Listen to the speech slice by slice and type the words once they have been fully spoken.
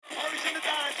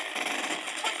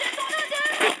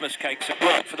Christmas cakes at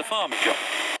work for the farmer job.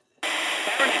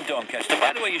 Baron in Doncaster,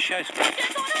 by the way, your show's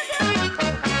great.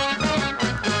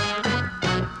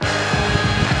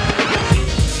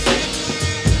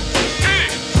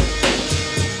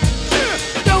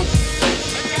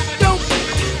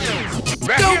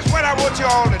 Here's what I want you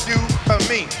all to do for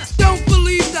me. Don't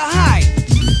believe the hype.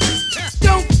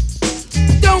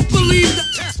 Don't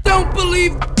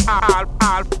believe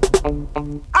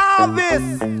All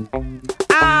this,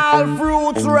 all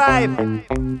fruits ripe.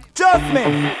 Just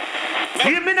me.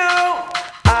 Hear me now.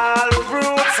 All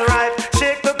fruits ripe.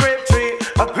 Shake the grape tree.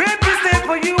 A great mistake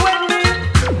for you and me.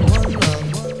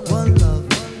 One love,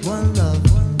 one love,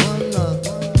 one love,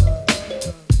 one love,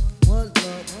 one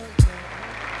love.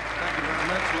 Thank you very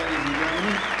much, ladies and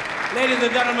gentlemen. Ladies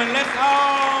and gentlemen, let's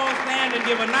all stand and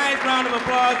give a nice round of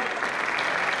applause.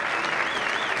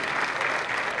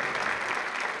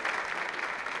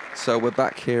 So we're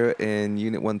back here in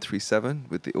Unit 137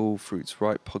 with the All Fruits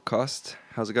Ripe podcast.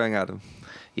 How's it going, Adam?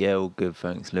 Yeah, all good,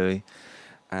 thanks, Louis.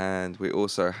 And we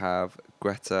also have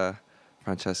Greta,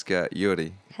 Francesca,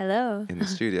 Yuri Hello. in the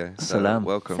studio. So Salam.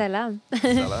 welcome. Salam.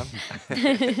 Salam.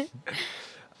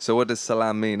 So what does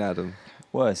salam mean, Adam?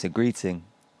 Well, it's a greeting.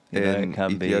 You know, In it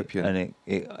can Ethiopian. be, and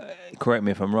it correct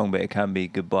me if I'm wrong, but it can be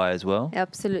goodbye as well.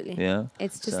 Absolutely. Yeah.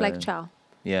 It's just So, like ciao.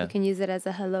 Yeah. You can use it as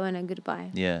a hello and a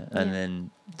goodbye. Yeah, and Yeah.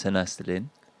 then Tanastalin.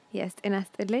 Yes,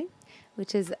 inastidli,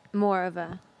 which is more of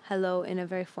a hello in a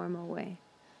very formal way,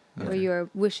 where you're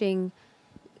wishing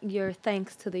your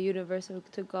thanks to the universe or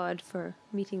to God for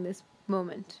meeting this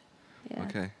moment. Yeah.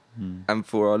 Okay. Hmm. And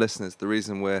for our listeners, the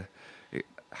reason we're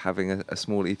having a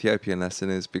small Ethiopian lesson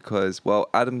is because, well,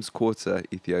 Adam's quarter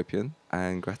Ethiopian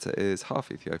and Greta is half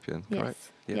Ethiopian, Yes.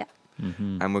 correct? Yeah.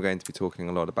 Mm-hmm. And we're going to be talking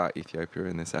a lot about Ethiopia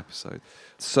in this episode.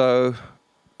 So,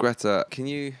 Greta, can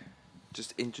you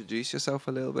just introduce yourself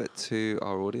a little bit to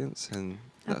our audience and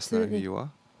let us know who Absolutely. you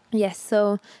are? Yes,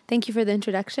 so thank you for the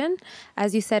introduction.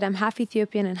 As you said, I'm half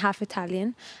Ethiopian and half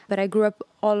Italian, but I grew up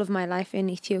all of my life in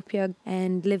Ethiopia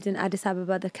and lived in Addis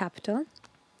Ababa, the capital.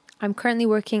 I'm currently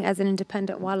working as an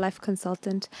independent wildlife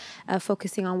consultant,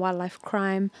 focusing on wildlife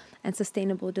crime and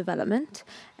sustainable development.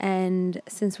 And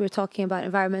since we're talking about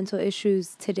environmental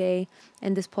issues today,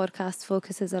 and this podcast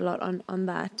focuses a lot on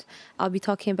that, I'll be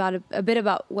talking about a bit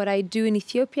about what I do in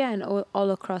Ethiopia and all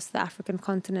across the African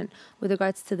continent with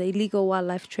regards to the illegal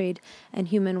wildlife trade and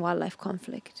human-wildlife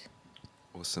conflict.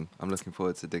 Awesome. I'm looking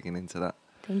forward to digging into that.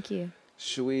 Thank you.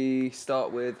 Should we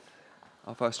start with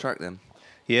our first track then?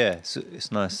 Yeah,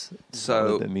 it's nice. So- A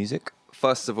little bit of music.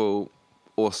 First of all,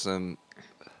 awesome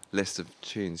list of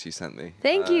tunes you sent me.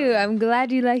 Thank you. I'm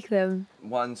glad you like them.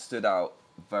 One stood out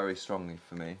very strongly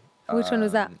for me. Which one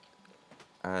was that?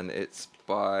 And it's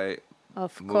by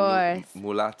Of course.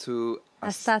 Mulatu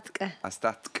Astatka.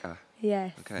 Astatka.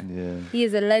 Yes. Okay. Yeah. He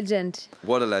is a legend.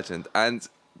 What a legend. And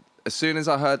as soon as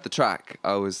I heard the track,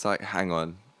 I was like, hang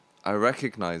on, I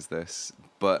recognize this,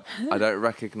 but I don't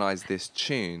recognize this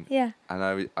tune. Yeah.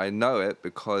 And I know it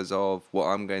because of what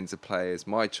I'm going to play as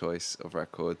my choice of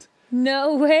record.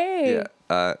 No way.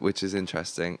 Yeah. Which is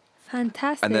interesting.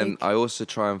 Fantastic. And then I also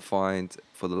try and find,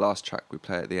 for the last track we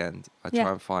play at the end, I try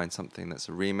Yeah. and find something that's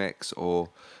a remix or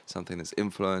something that's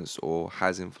influenced or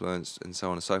has influenced and so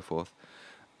on and so forth.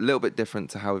 A little bit different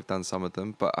to how we've done some of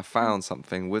them, but I found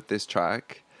something with this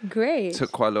track. Great.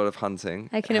 Took quite a lot of hunting.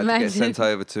 I can Had to imagine. get sent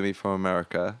over to me from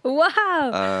America.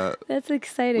 Wow. That's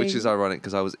exciting. Which is ironic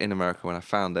because I was in America when I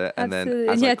found it. And Absolutely. then And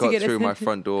as you I had to got get it through my sent.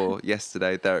 front door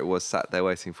yesterday, there it was sat there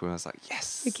waiting for me. I was like,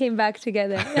 yes. We came back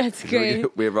together. That's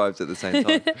great. We arrived at the same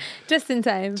time. Just in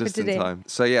time Just for today. in time.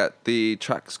 So yeah, the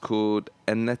track's called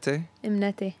Ennete.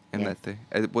 Imnete. Yes.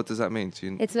 Ennete. What does that mean to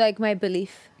you? It's like my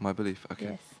belief. My belief. Okay.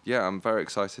 Yes. Yeah, I'm very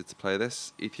excited to play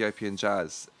this. Ethiopian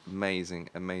jazz. Amazing,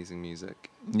 amazing music.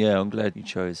 Yeah, I'm glad you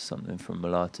chose something from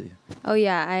Mulatu. Oh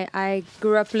yeah, I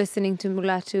grew up listening to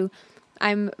Mulatu.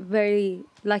 I'm very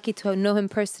lucky to know him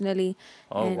personally.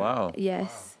 Oh, And wow.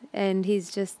 Yes, and he's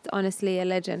just honestly a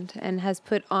legend and has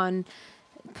put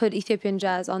Ethiopian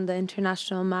jazz on the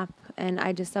international map. And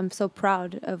I'm so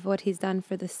proud of what he's done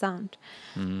for the sound.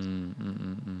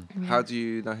 How do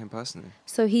you know him personally?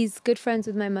 So he's good friends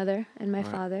with my mother and my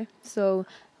Right. father. So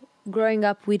growing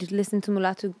up, we'd listen to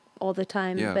Mulatu all the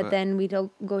time. Yeah, but but- then we'd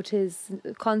go to his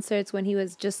concerts when he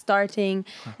was just starting.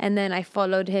 And then I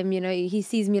followed him, he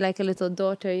sees me like a little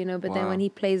daughter, But then Wow. when he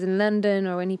plays in London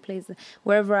or when he plays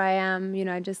wherever I am,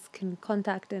 I just can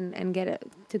contact and get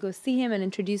to go see him and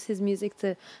introduce his music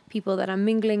to people that I'm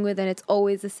mingling with. And it's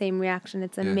always the same reaction.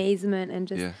 It's Yeah. amazement and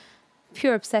just Yeah.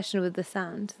 pure obsession with the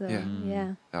sound. So, Yeah. yeah,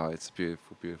 Oh, it's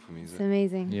beautiful, beautiful it's music.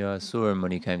 amazing. Yeah, I saw him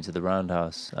when he came to the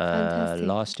Roundhouse Fantastic.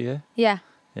 last year. Yeah.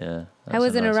 Yeah. I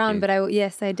wasn't around, but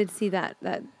yes, I did see that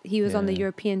he was on the Yeah.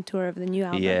 European tour of the new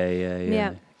album.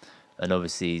 Yeah. And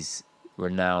obviously he's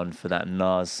renowned for that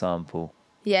Nas sample.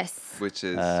 Yes. Which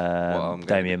is what I'm going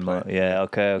Damien to play. Yeah,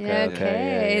 okay.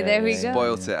 Okay, there we go.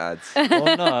 Spoilt it, ads.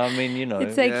 Well, no, I mean, you know.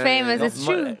 It's like famous, it's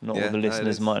true. Not Yeah, all the no, it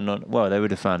listeners is. might not. Well, they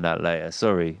would have found out later.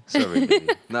 Sorry, Louis.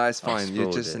 No, it's I fine. You're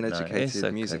spoiled just it. an No, it's educated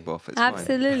okay. music buff. It's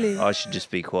Absolutely. I should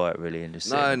just be quiet, really, and just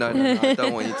sit. fine. No. I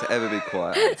don't want you to ever be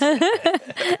quiet.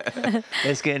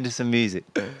 Let's get into some music.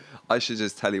 I should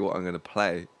just tell you what I'm going to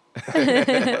play.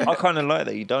 I kind of like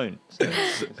that you don't. So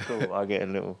it's cool. I get a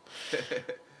little.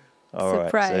 All right.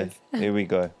 Surprise. So here we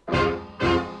go.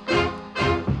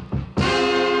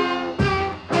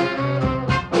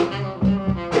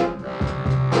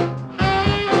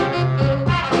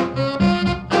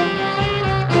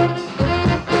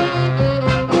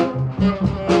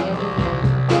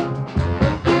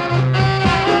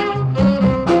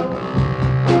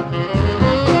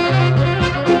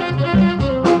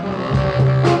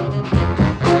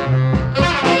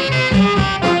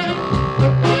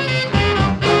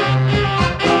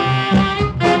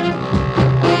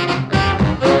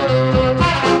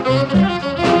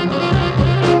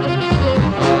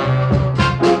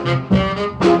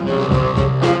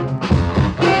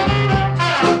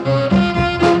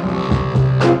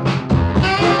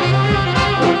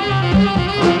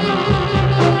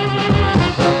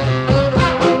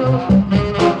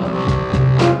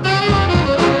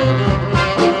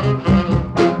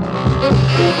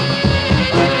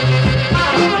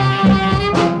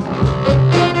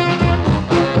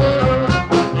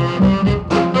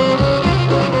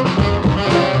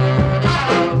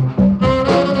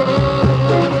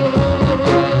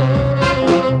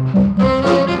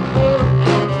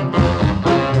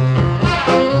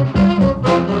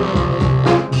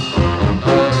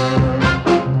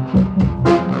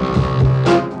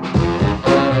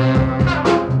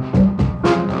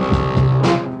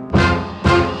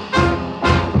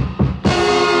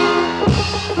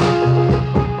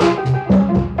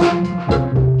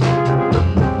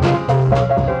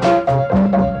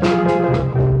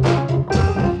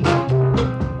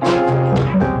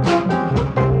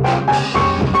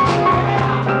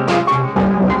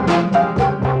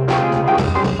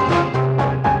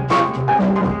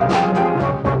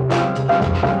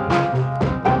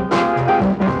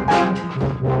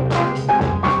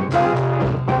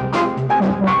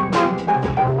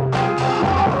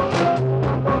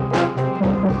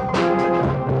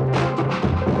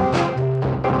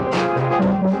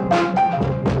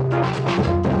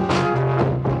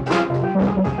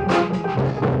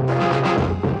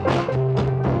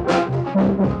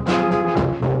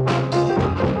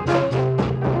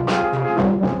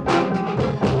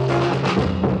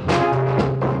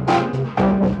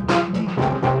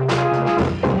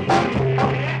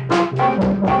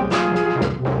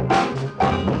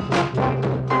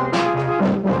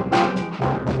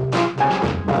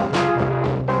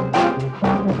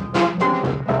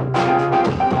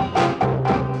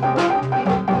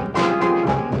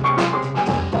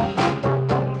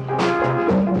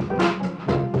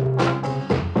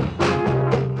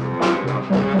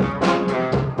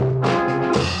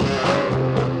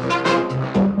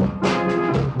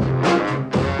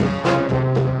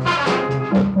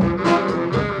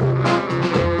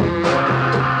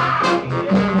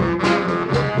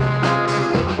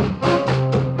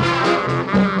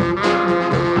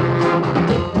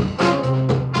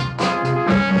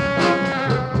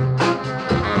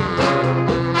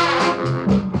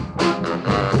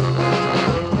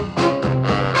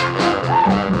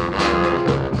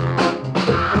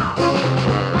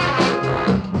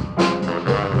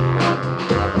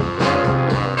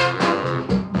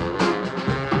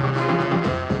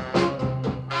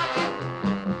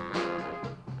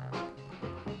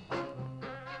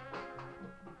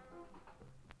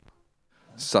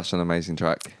 Such an amazing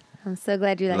track. I'm so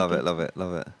glad you like Love it. it, love it,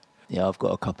 love it. Yeah, I've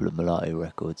got a couple of mulatto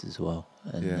records as well,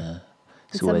 and it's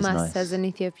It's a always must nice. as an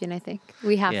Ethiopian, I think.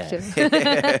 We have Yeah.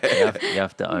 to. you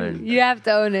have to own. You have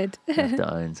to own it. You have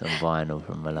to own some vinyl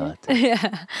from mulatto.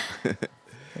 Yeah,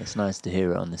 It's nice to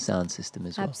hear it on the sound system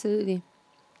as well. absolutely.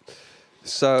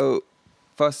 So,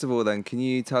 first of all, then, can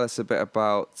you tell us a bit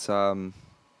about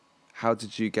how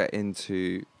did you get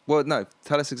into? Well, no,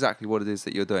 tell us exactly what it is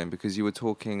that you're doing, because you were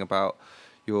talking about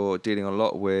you're dealing a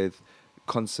lot with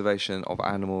conservation of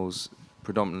animals,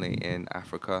 predominantly in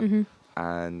Africa, Mm-hmm.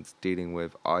 and dealing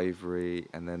with ivory,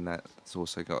 and then that's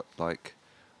also got like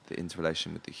the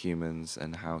interrelation with the humans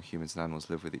and how humans and animals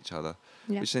live with each other,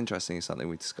 Yeah. which is interesting. It's something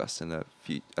we discussed in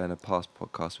a past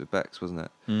podcast with Bex, wasn't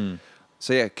it? Mm.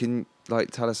 So yeah, can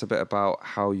tell us a bit about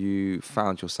how you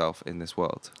found yourself in this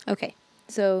world? Okay,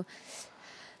 so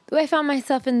the way I found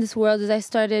myself in this world is I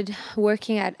started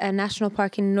working at a national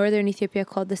park in northern Ethiopia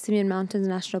called the Simien Mountains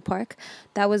National Park.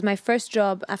 That was my first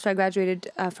job after I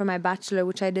graduated from my bachelor,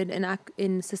 which I did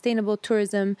in sustainable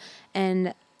tourism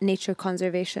and nature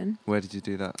conservation. Where did you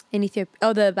do that? In Ethiopia.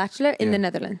 Oh, the bachelor in Yeah. the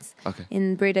Netherlands. Okay.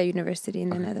 In Breda University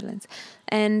in the Netherlands.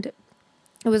 And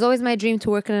it was always my dream to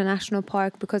work in a national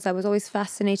park because I was always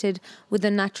fascinated with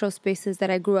the natural spaces that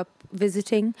I grew up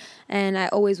visiting. And I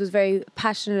always was very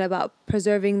passionate about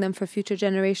preserving them for future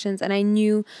generations. And I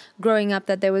knew growing up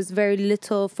that there was very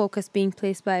little focus being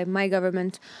placed by my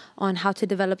government on how to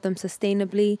develop them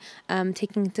sustainably,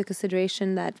 taking into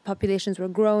consideration that populations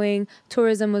were growing,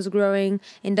 tourism was growing,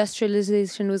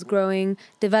 industrialization was growing,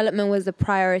 development was the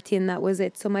priority, and that was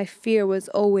it. So my fear was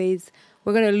always,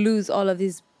 we're going to lose all of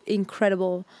these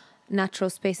incredible natural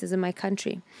spaces in my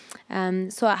country.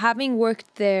 So having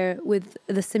worked there with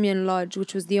the Simien Lodge,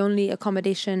 which was the only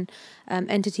accommodation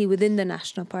entity within the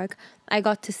national park, I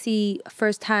got to see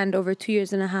firsthand over 2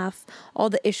 years and a half all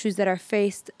the issues that are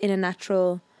faced in a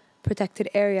natural protected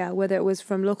area, whether it was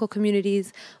from local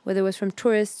communities, whether it was from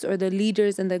tourists or the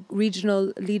leaders and the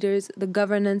regional leaders, the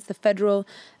governance, the federal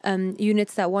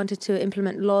units that wanted to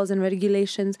implement laws and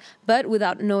regulations, but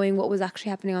without knowing what was actually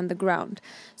happening on the ground.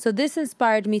 So this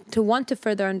inspired me to want to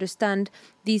further understand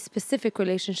these specific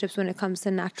relationships when it comes to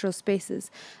natural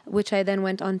spaces, which I then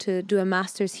went on to do a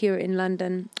master's here in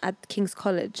London at King's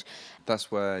College.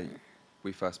 That's where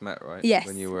we first met, right? Yes,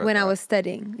 When when I was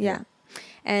studying, yeah.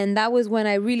 And that was when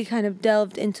I really kind of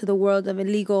delved into the world of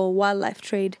illegal wildlife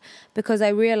trade, because I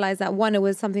realized that, one, it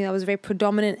was something that was very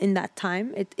predominant in that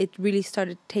time. It really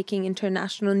started taking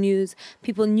international news.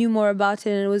 People knew more about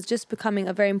it, and it was just becoming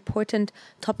a very important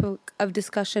topic of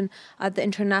discussion at the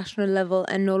international level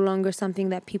and no longer something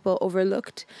that people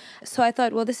overlooked. So I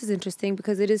thought, well, this is interesting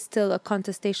because it is still a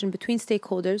contestation between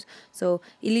stakeholders, so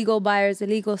illegal buyers,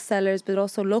 illegal sellers, but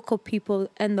also local people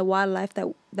and the wildlife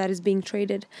that is being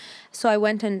traded. So I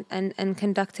went and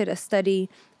conducted a study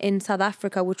in South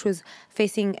Africa, which was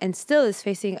facing and still is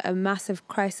facing a massive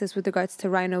crisis with regards to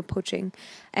rhino poaching.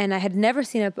 And I had never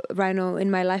seen a rhino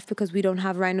in my life because we don't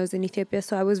have rhinos in Ethiopia.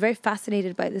 So I was very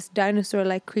fascinated by this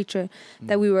dinosaur-like creature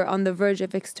that we were on the verge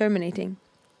of exterminating.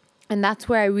 And that's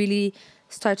where I really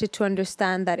started to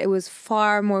understand that it was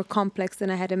far more complex than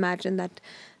I had imagined, that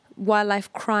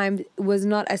wildlife crime was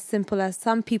not as simple as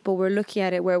some people were looking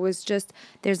at it, where it was just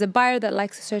there's a buyer that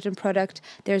likes a certain product,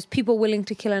 there's people willing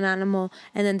to kill an animal,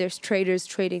 and then there's traders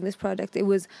trading this product. It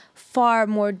was far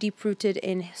more deep-rooted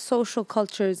in social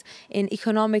cultures, in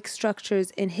economic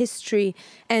structures, in history,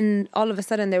 and all of a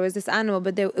sudden there was this animal,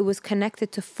 but it was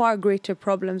connected to far greater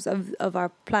problems of our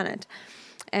planet.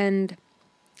 And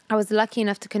I was lucky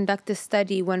enough to conduct this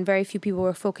study when very few people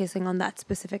were focusing on that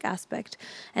specific aspect.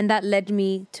 And that led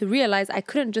me to realize I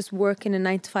couldn't just work in a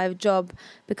 9-to-5 job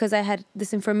because I had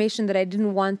this information that I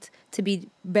didn't want to be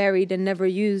buried and never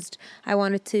used. I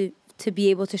wanted to be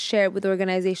able to share it with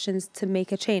organizations to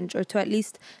make a change, or to at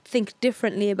least think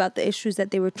differently about the issues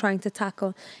that they were trying to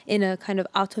tackle in a kind of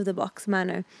out-of-the-box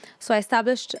manner. So I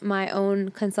established my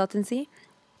own consultancy.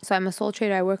 So I'm a sole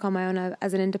trader. I work on my own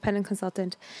as an independent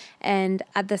consultant. And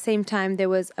at the same time, there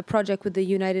was a project with the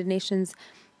United Nations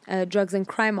Drugs and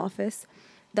Crime Office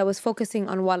that was focusing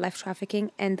on wildlife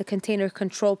trafficking and the container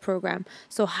control program.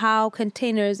 So how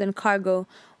containers and cargo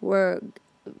were,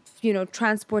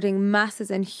 transporting masses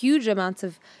and huge amounts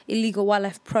of illegal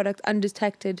wildlife product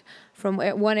undetected from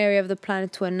one area of the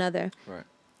planet to another. Right.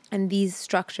 And these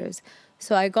structures.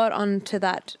 So I got onto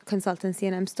that consultancy,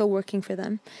 and I'm still working for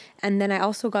them. And then I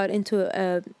also got into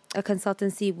a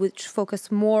consultancy which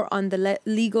focused more on the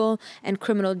legal and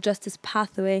criminal justice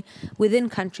pathway within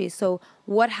countries. So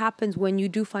what happens when you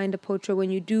do find a poacher, when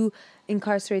you do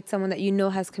incarcerate someone that you know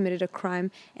has committed a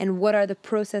crime, and what are the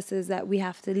processes that we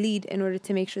have to lead in order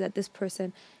to make sure that this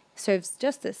person serves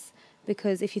justice?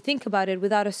 Because if you think about it,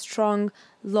 without a strong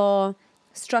law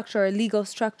structure or legal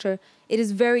structure, it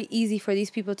is very easy for these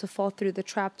people to fall through the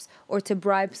traps or to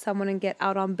bribe someone and get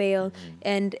out on bail.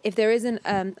 And if there isn't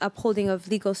upholding of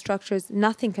legal structures,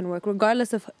 nothing can work,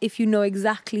 regardless of if you know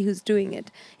exactly who's doing it.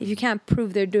 If you can't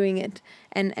prove they're doing it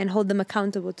and hold them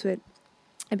accountable to it,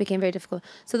 it became very difficult.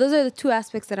 So those are the two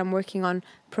aspects that I'm working on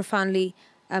profoundly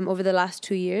over the last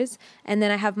 2 years. And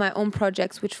then I have my own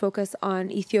projects which focus on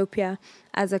Ethiopia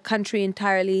as a country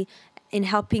entirely, in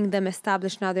helping them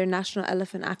establish now their National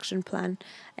Elephant Action Plan.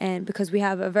 And because we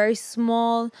have a very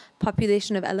small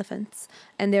population of elephants,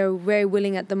 and they're very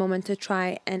willing at the moment to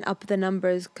try and up the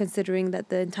numbers, considering that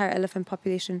the entire elephant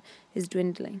population is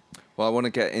dwindling. Well, I want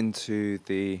to get into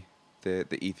the the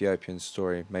Ethiopian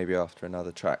story maybe after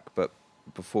another track. But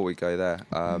before we go there,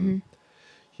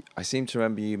 I seem to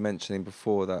remember you mentioning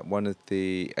before that one of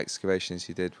the excavations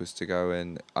you did was to go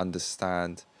and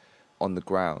understand on the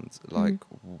ground, like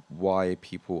why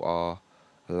people are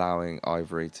allowing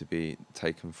ivory to be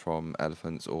taken from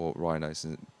elephants or rhinos,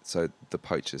 and so the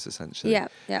poachers essentially. Yeah,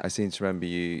 yeah. I seem to remember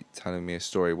you telling me a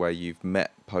story where you've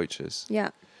met poachers. Yeah.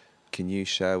 Can you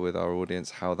share with our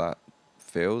audience how that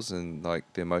feels and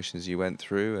like the emotions you went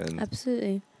through? And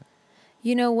Absolutely.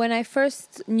 You know, when I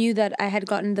first knew that I had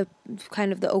gotten the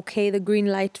kind of the green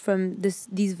light from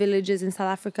these villages in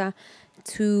South Africa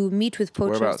to meet with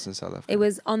poachers. Whereabouts in South Africa? It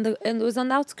was on the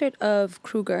outskirts of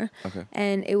Kruger. Okay.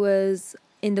 And it was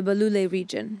in the Balule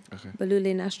region. Okay.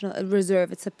 Balule National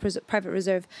Reserve. It's a private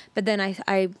reserve. But then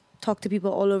I talked to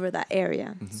people all over that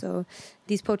area. So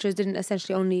these poachers didn't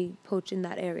essentially only poach in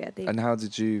that area. And how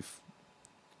did you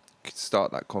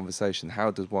start that conversation?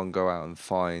 How does one go out and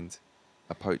find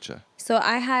a poacher? So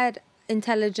I had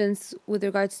intelligence with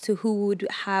regards to who would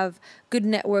have good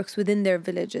networks within their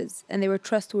villages, and they were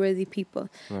trustworthy people.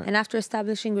 Right. And after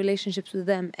establishing relationships with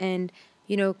them and,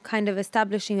 you know, kind of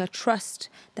establishing a trust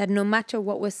that no matter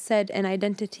what was said and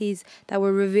identities that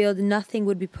were revealed, nothing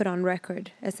would be put on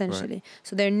record, essentially. Right.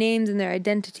 So their names and their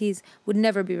identities would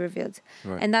never be revealed.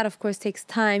 Right. And that, of course, takes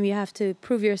time. You have to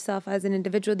prove yourself as an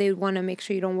individual. They would want to make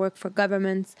sure you don't work for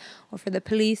governments or for the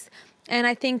police. And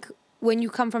I think when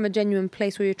you come from a genuine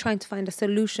place where you're trying to find a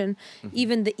solution,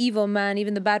 even the evil man,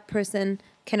 even the bad person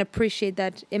can appreciate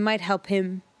that it might help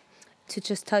him to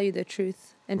just tell you the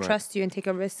truth and Right. trust you and take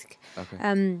a risk. Okay.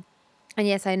 And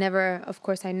yes, I never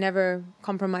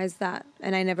compromise that,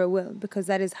 and I never will, because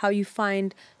that is how you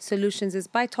find solutions, is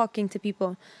by talking to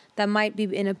people that might be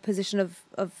in a position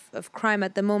of crime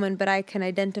at the moment, but I can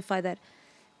identify that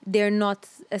they're not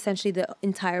essentially the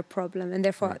entire problem, and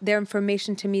therefore their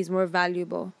information to me is more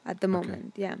valuable at the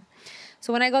moment. Yeah.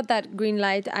 So when I got that green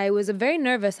light, I was very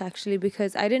nervous actually,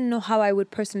 because I didn't know how I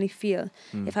would personally feel.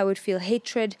 If I would feel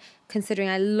hatred, considering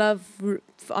I love,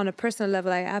 on a personal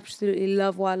level, I absolutely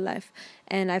love wildlife,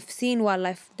 and I've seen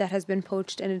wildlife that has been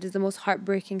poached, and it is the most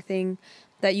heartbreaking thing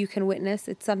that you can witness.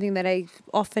 It's something that I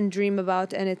often dream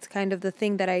about, and it's kind of the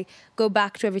thing that I go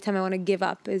back to every time I want to give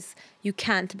up, is you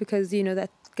can't, because you know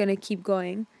that's gonna keep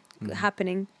going,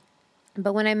 happening.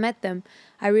 But when I met them,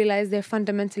 I realized they're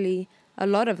fundamentally, a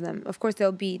lot of them, of course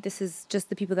this is just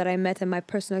the people that I met and my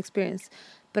personal experience,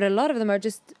 but a lot of them are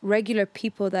just regular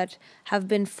people that have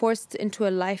been forced into a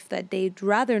life that they'd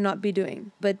rather not be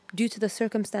doing. But due to the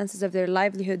circumstances of their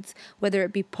livelihoods, whether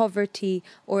it be poverty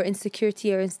or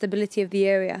insecurity or instability of the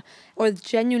area, or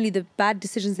genuinely the bad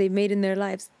decisions they've made in their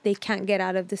lives, they can't get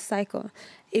out of this cycle.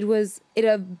 It was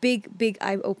a big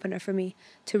eye-opener for me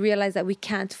to realize that we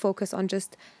can't focus on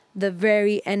just the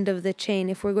very end of the chain.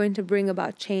 If we're going to bring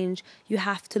about change, you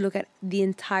have to look at the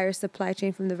entire supply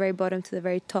chain from the very bottom to the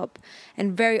very top.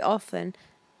 And very often,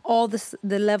 all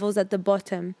the levels at the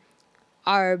bottom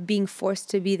are being forced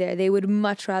to be there. They would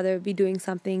much rather be doing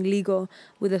something legal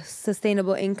with a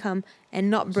sustainable income and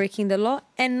not breaking the law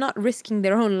and not risking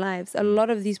their own lives. A lot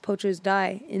of these poachers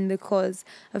die in the cause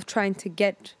of trying to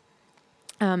get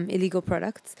illegal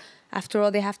products. After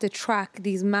all, they have to track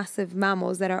these massive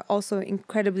mammals that are also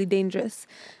incredibly dangerous.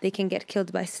 They can get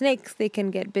killed by snakes, they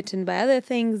can get bitten by other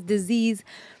things, disease.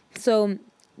 So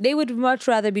they would much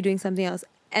rather be doing something else.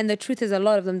 And the truth is, a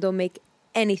lot of them don't make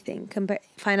anything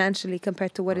financially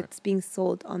compared to what it's being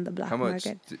sold on the black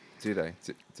market. How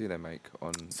much do they make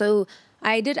on? So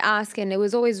I did ask, and it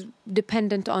was always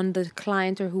dependent on the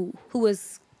client or who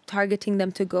was targeting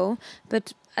them to go,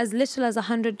 but as little as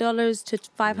 $100 to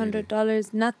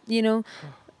 $500, not,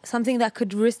 something that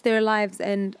could risk their lives.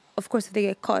 And of course, if they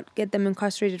get caught, get them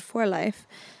incarcerated for life,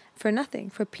 for nothing,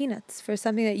 for peanuts, for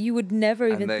something that you would never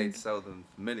even think. And they sell them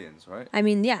for millions, right? I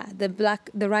mean, yeah,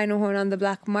 the rhino horn on the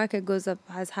black market goes up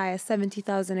as high as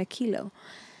 $70,000 a kilo,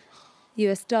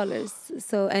 US dollars.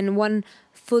 So, and one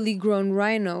fully grown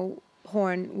rhino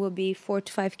horn will be 4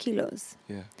 to 5 kilos.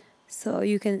 Yeah. So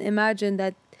you can imagine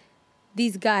that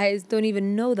these guys don't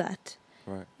even know that.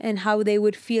 Right. And how they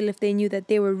would feel if they knew that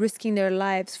they were risking their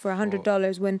lives for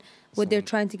 $100 when what they're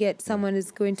trying to get, someone is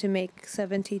going to make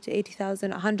 70 to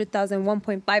 80,000, 100,000,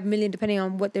 1.5 million, depending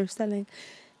on what they're selling.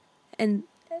 And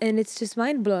it's just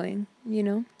mind blowing,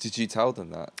 Did you tell them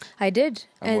that? I did.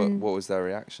 And what was their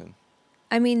reaction?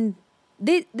 I mean,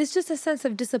 there's just a sense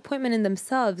of disappointment in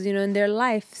themselves, in their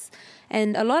lives.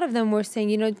 And a lot of them were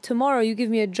saying, tomorrow you give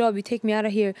me a job, you take me out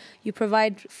of here, you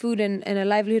provide food and a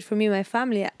livelihood for me and my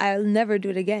family, I'll never do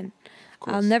it again.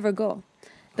 I'll never go.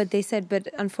 But they said, but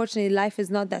unfortunately, life is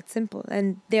not that simple.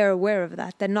 And they're aware of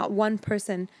that not one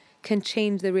person can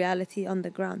change the reality on the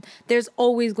ground. There's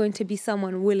always going to be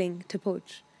someone willing to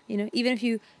poach. You know, even if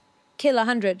you kill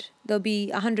 100, there'll be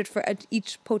 100 for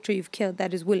each poacher you've killed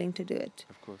that is willing to do it.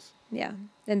 Of course. Yeah.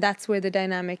 And that's where the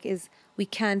dynamic is. We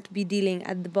can't be dealing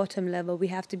at the bottom level. We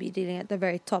have to be dealing at the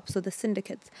very top. So the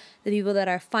syndicates, the people that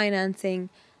are financing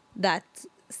that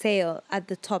sale at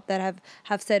the top, that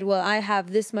have said, well, I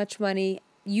have this much money,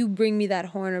 you bring me that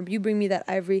horn or you bring me that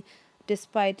ivory,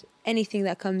 despite anything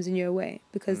that comes in your way.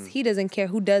 Because he doesn't care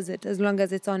who does it, as long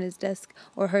as it's on his desk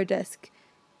or her desk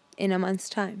in a month's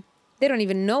time. They don't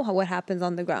even know what happens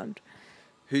on the ground.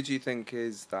 Who do you think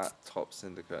is that top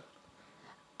syndicate?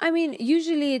 I mean,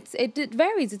 usually it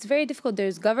varies. It's very difficult.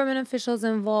 There's government officials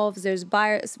involved. There's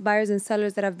buyers and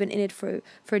sellers that have been in it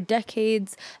for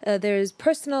decades. There's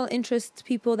personal interest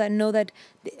people that know that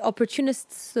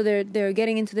opportunists. So they're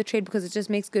getting into the trade because it just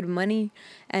makes good money,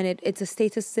 and it's a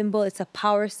status symbol. It's a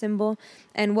power symbol.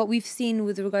 And what we've seen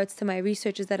with regards to my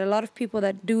research is that a lot of people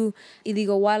that do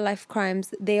illegal wildlife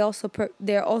crimes, they're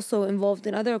also involved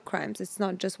in other crimes. It's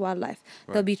not just wildlife.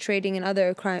 Right. They'll be trading in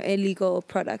other illegal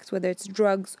products, whether it's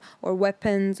drugs or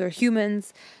weapons or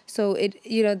humans. So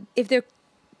if they're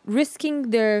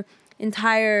risking their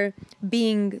entire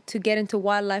being to get into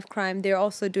wildlife crime, they're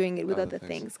also doing it with other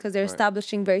things because they're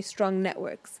establishing very strong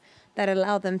networks that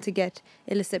allow them to get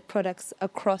illicit products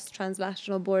across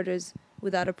transnational borders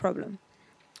without a problem.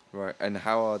 Right. And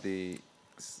how are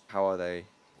they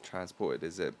transported?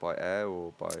 Is it by air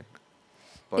or by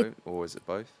boat, or is it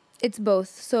both? It's both.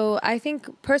 So I think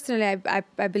personally,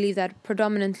 I believe that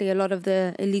predominantly a lot of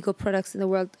the illegal products in the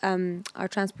world are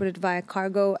transported via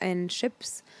cargo and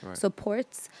ships, so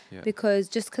ports, because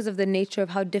of the nature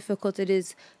of how difficult it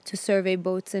is to survey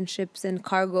boats and ships and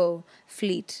cargo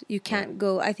fleet. You can't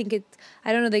go. I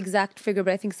don't know the exact figure,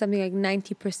 but I think something like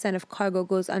 90% of cargo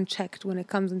goes unchecked when it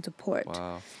comes into port.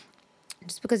 Wow.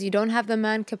 Just because you don't have the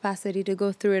man capacity to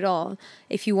go through it all.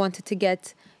 If you wanted to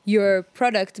get your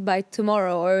product by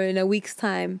tomorrow or in a week's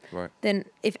time, then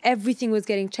if everything was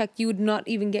getting checked, you would not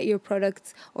even get your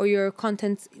products or your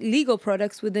contents, legal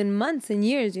products, within months and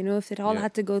years, if it all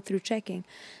had to go through checking.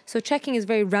 So checking is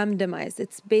very randomized.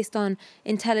 It's based on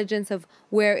intelligence of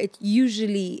where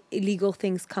usually illegal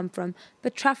things come from.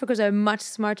 But traffickers are much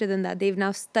smarter than that. They've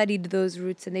now studied those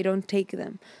routes and they don't take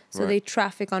them. So they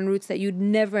traffic on routes that you'd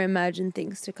never imagine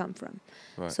things to come from.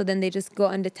 So then they just go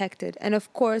undetected. And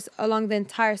of course, along the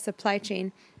entire supply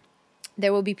chain,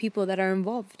 there will be people that are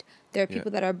involved. There are people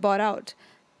that are bought out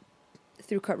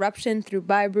through corruption, through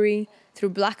bribery, through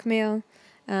blackmail.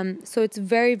 So it's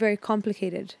very, very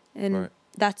complicated. And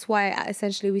that's why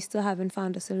essentially we still haven't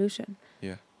found a solution.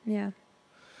 Yeah.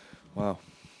 Wow.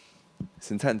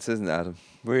 It's intense, isn't it, Adam?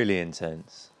 Really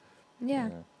intense. Yeah.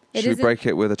 Should we break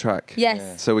it with a track? Yes.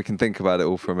 Yeah. So we can think about it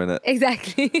all for a minute.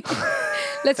 Exactly.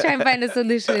 Let's try and find a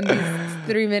solution in these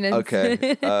 3 minutes.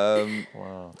 Okay.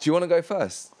 Wow. Do you want to go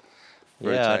first?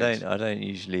 Yeah, I don't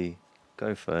usually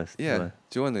go first. Yeah.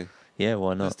 Do you want to? Yeah,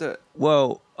 why not? Let's do it.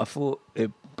 Well, I thought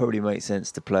it probably makes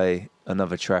sense to play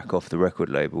another track off the record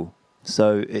label.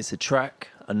 So it's a track,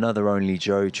 another Only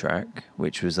Joe track,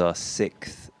 which was our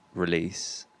 6th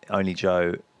release. Only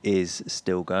Joe is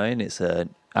still going.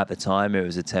 At the time, it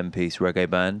was a 10-piece reggae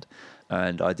band,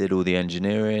 and I did all the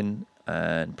engineering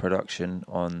and production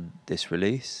on this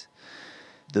release.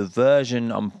 The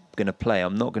version I'm going to play,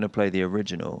 I'm not going to play the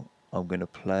original. I'm going to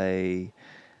play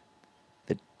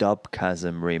the Dub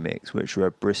Chasm remix, which are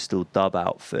a Bristol dub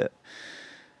outfit.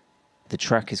 The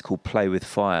track is called Play With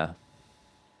Fire.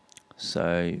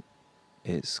 So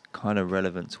it's kind of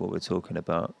relevant to what we're talking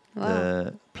about. Wow.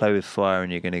 The Play With Fire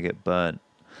and You're Going to Get Burnt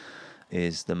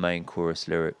is the main chorus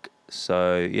lyric.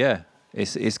 So yeah,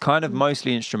 it's kind of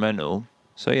mostly instrumental.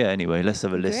 So yeah, anyway, let's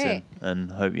have a listen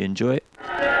and hope you enjoy it.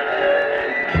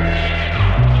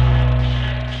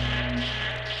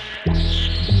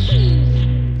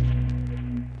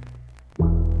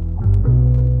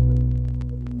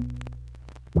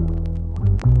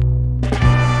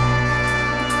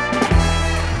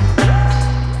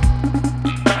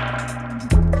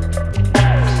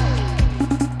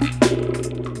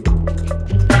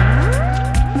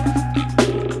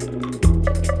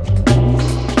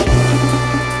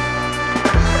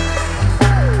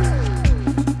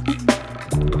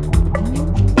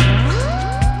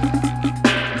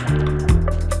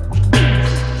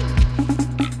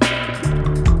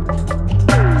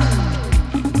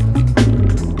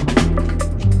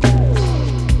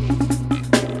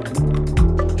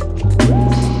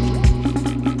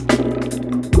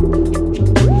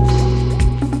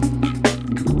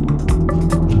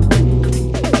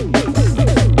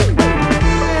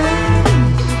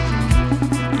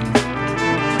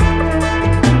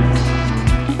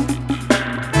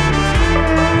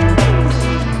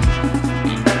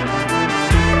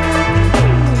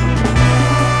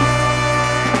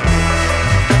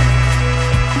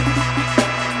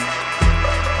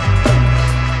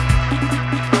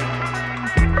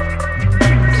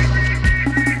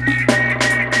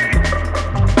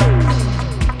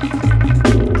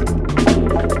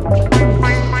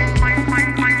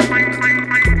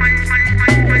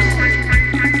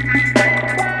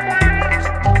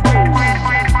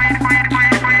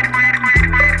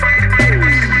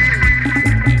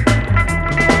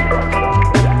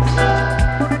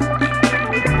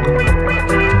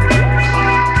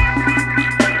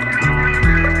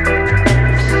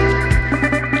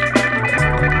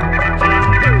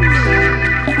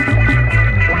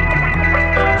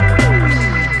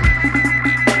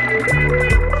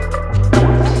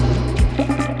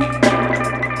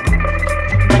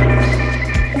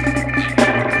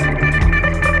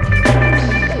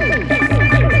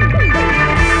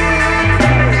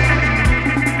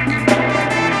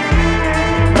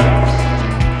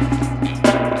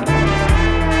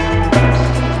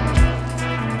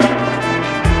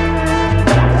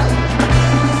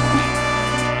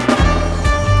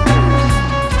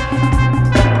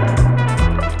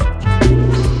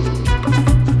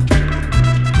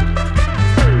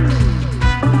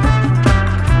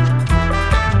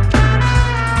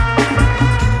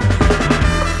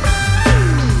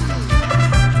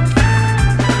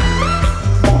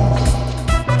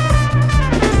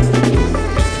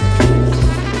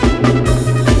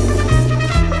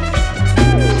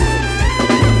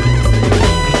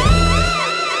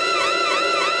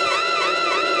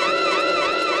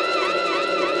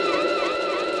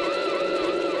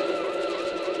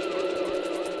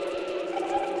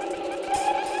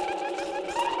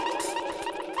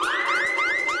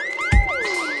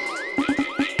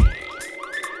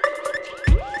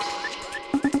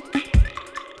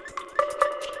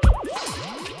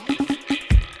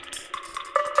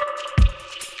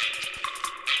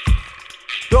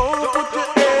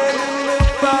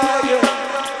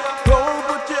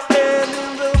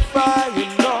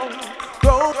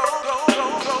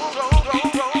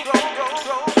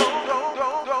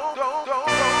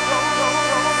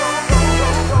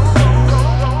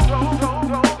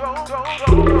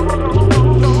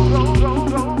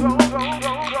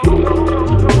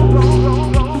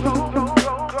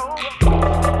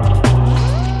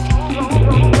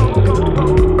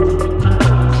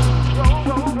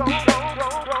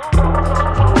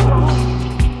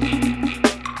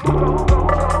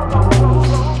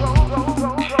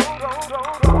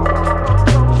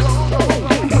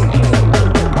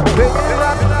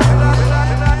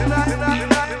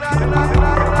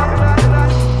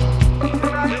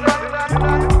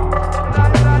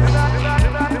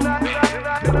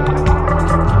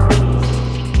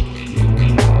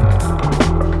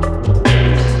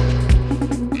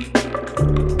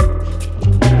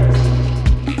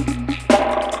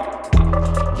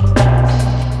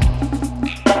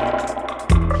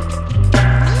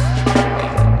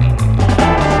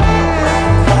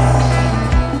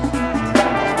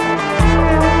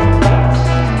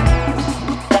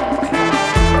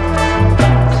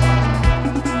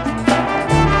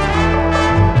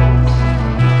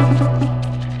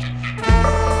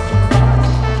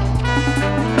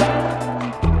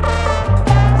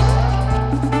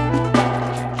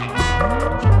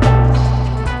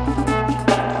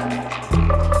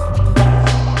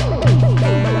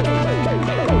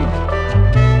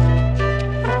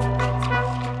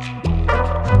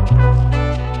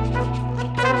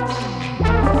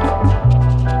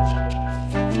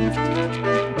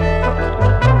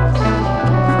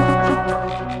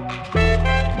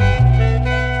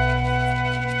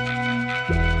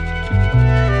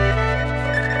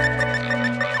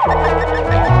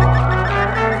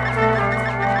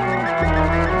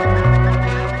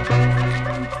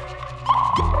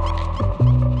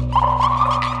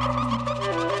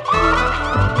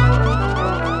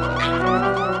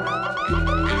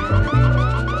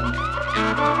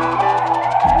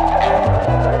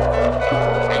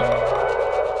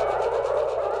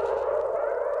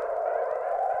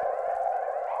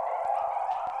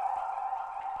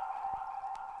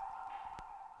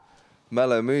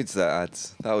 mellow moods there,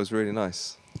 Ads. That was really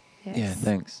nice. Yes. Yeah,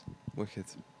 thanks. Wicked.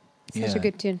 Such a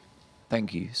good tune.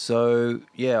 Thank you. So,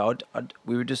 yeah,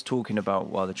 we were just talking about,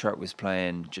 while the track was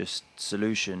playing, just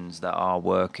solutions that are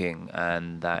working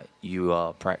and that you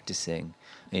are practicing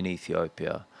in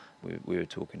Ethiopia. We were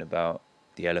talking about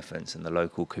the elephants and the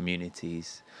local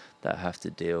communities that have to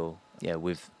deal,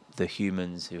 with the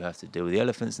humans who have to deal with the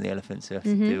elephants, and the elephants who have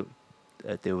to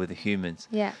deal with the humans.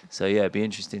 Yeah. So, yeah, it'd be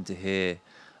interesting to hear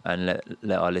and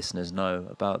let our listeners know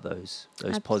about those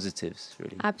positives,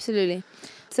 really. Absolutely.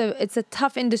 So it's a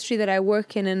tough industry that I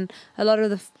work in, and a lot of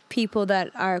the people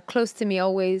that are close to me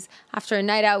always, after a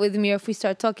night out with me, or if we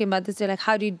start talking about this, they're like,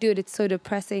 how do you do it? It's so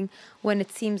depressing when it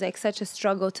seems like such a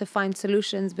struggle to find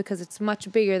solutions, because it's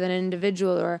much bigger than an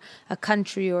individual or a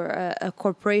country or a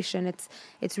corporation.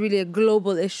 It's really a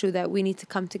global issue that we need to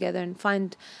come together and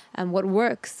find what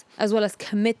works, as well as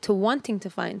commit to wanting to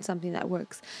find something that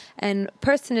works. And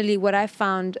personally, what I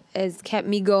found has kept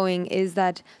me going is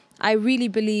that I really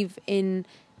believe in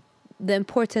the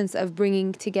importance of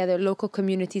bringing together local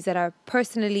communities that are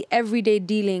personally everyday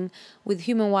dealing with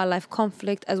human-wildlife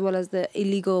conflict, as well as the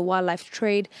illegal wildlife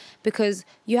trade, because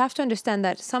you have to understand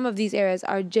that some of these areas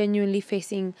are genuinely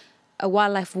facing a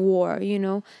wildlife war.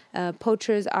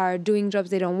 Poachers are doing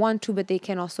jobs they don't want to, but they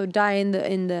can also die in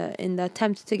the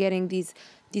attempt to getting these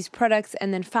products,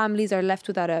 and then families are left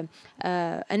without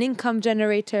an income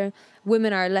generator.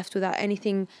 Women are left without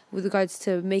anything with regards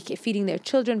to feeding their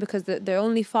children, because their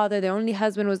only father, their only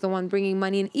husband was the one bringing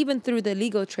money in, even through the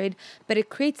legal trade. But it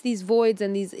creates these voids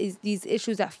and these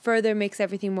issues that further makes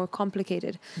everything more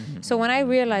complicated. So when I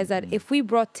realized that if we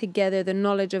brought together the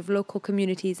knowledge of local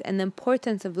communities and the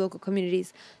importance of local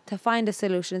communities to find a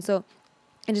solution, so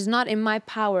it is not in my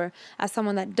power as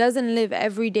someone that doesn't live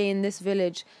every day in this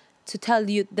village to tell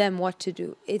them what to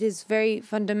do. It is very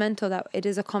fundamental that it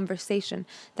is a conversation,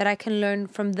 that I can learn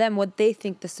from them what they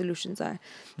think the solutions are.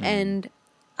 And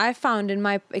I found in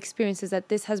my experiences that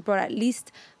this has brought at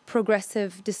least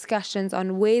progressive discussions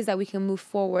on ways that we can move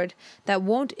forward that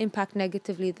won't impact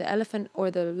negatively the elephant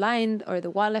or the lion or the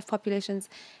wildlife populations,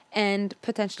 and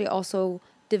potentially also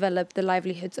develop the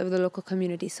livelihoods of the local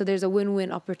community. So there's a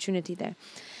win-win opportunity there.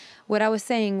 What I was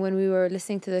saying when we were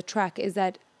listening to the track is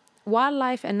that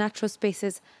wildlife and natural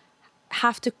spaces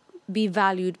have to be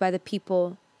valued by the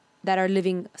people that are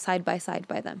living side by side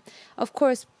by them. Of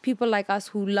course, people like us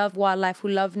who love wildlife, who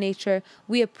love nature,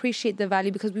 we appreciate the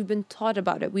value because we've been taught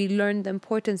about it. We learned the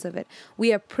importance of it.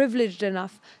 We are privileged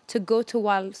enough to go to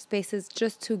wild spaces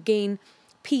just to gain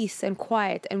peace and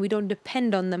quiet, and we don't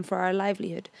depend on them for our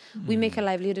livelihood. We make a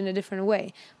livelihood in a different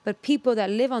way. But people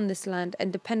that live on this land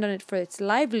and depend on it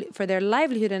for their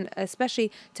livelihood, and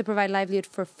especially to provide livelihood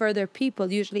for further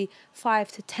people, usually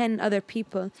 5 to 10 other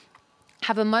people,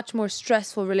 have a much more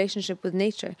stressful relationship with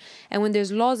nature. And when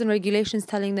there's laws and regulations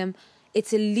telling them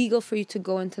it's illegal for you to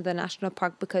go into the national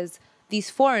park because these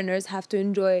foreigners have to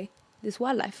enjoy this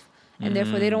wildlife, and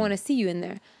therefore they don't want to see you in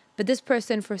there. But this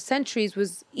person for centuries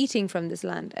was eating from this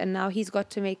land, and now he's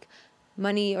got to make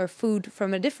money or food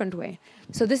from a different way.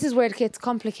 So this is where it gets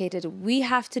complicated. We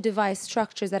have to devise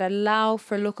structures that allow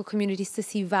for local communities to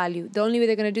see value. The only way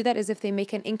they're going to do that is if they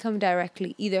make an income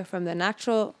directly, either from the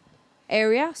natural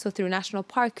area, so through national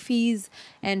park fees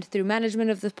and through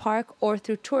management of the park, or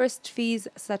through tourist fees,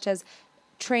 such as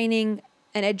training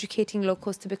and educating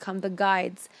locals to become the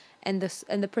guides and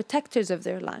the protectors of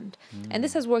their land. And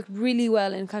this has worked really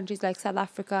well in countries like South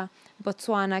Africa,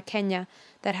 Botswana, Kenya,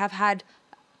 that have had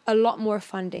a lot more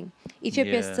funding.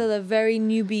 Ethiopia is still a very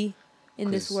newbie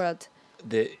in this world.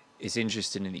 It's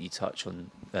interesting that you touch on,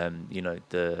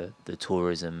 the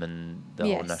tourism and the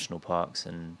whole national parks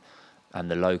and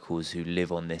the locals who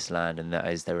live on this land, and that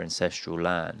is their ancestral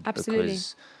land. Absolutely.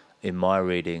 Because in my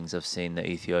readings, I've seen that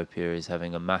Ethiopia is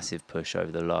having a massive push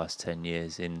over the last 10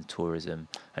 years in tourism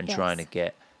and trying to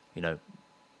get,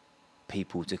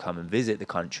 people to come and visit the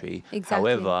country. Exactly.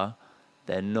 However,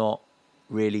 they're not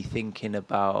really thinking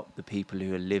about the people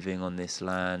who are living on this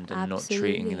land and not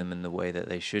treating them in the way that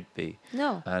they should be.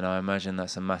 No. And I imagine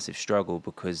that's a massive struggle,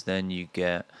 because then you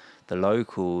get the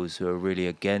locals who are really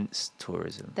against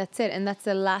tourism. That's it. And that's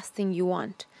the last thing you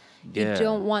want. You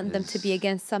don't want them to be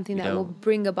against something that will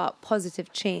bring about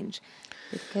positive change,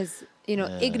 because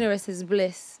ignorance is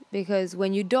bliss. Because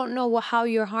when you don't know how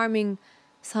you're harming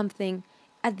something,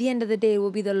 at the end of the day, it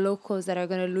will be the locals that are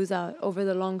going to lose out over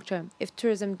the long term. If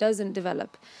tourism doesn't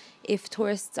develop, if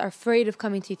tourists are afraid of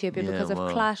coming to Ethiopia because of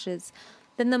clashes,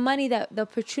 then the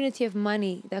opportunity of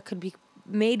money that could be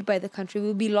made by the country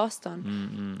will be lost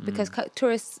on. Because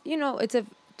tourists,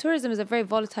 tourism is a very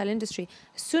volatile industry.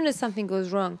 As soon as something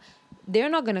goes wrong, they're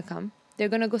not going to come. they're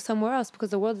going to go somewhere else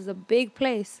because the world is a big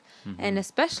place. And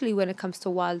especially when it comes to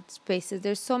wild spaces,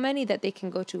 there's so many that they can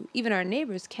go to. Even our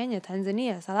neighbors, Kenya,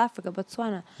 Tanzania, South Africa,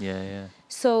 Botswana. Yeah.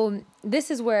 So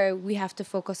this is where we have to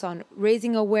focus on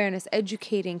raising awareness,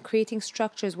 educating, creating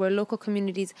structures where local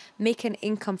communities make an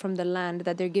income from the land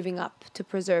that they're giving up to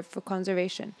preserve for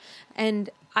conservation.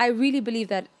 And I really believe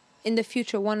that in the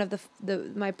future, one of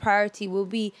my priority will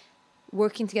be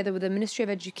working together with the Ministry of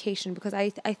Education, because I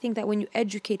think that when you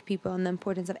educate people on the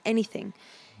importance of anything,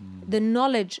 the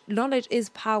knowledge is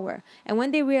power. And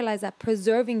when they realize that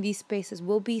preserving these spaces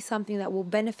will be something that will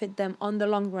benefit them on the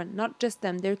long run, not just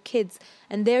them, their kids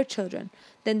and their children,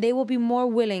 then they will be more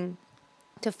willing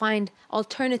to find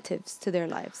alternatives to their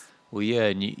lives. Well, yeah,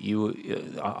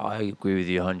 and I agree with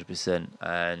you 100%,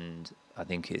 and I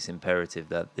think it's imperative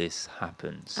that this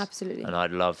happens. Absolutely. And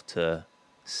I'd love to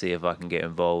see if I can get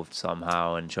involved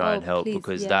somehow and try and help, please,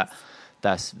 because yes.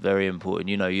 that's very important.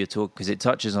 You know, you talk, because it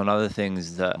touches on other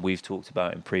things that we've talked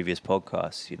about in previous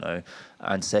podcasts, you know,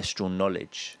 ancestral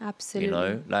knowledge. Absolutely. You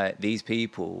know, like these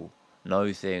people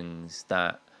know things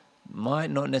that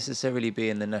might not necessarily be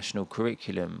in the national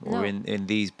curriculum or in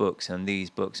these books and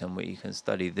what you can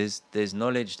study. There's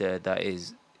knowledge there that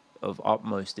is of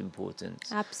utmost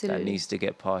importance. Absolutely. That needs to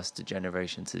get passed to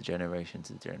generation to generation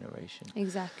to generation.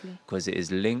 Exactly. Because it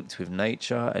is linked with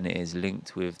nature and it is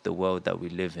linked with the world that we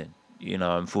live in. You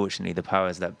know, unfortunately, the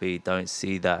powers that be don't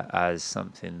see that as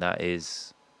something that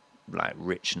is like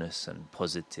richness and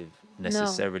positive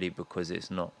necessarily, because it's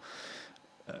not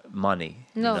money.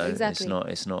 No, you know? exactly.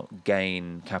 It's not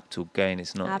gain, capital gain.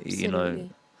 It's not, Absolutely. you know.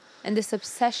 And this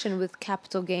obsession with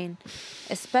capital gain,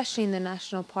 especially in the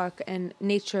national park and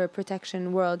nature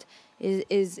protection world,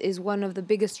 is one of the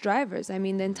biggest drivers. I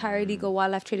mean, the entire illegal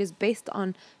wildlife trade is based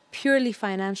on purely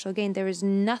financial gain. There is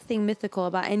nothing mythical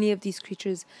about any of these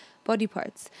creatures' body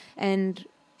parts. And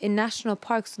in national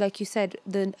parks, like you said,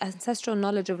 the ancestral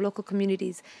knowledge of local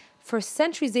communities, for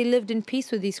centuries they lived in peace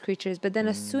with these creatures. But then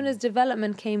as soon as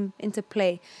development came into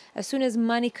play, as soon as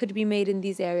money could be made in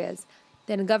these areas,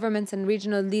 then governments and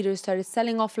regional leaders started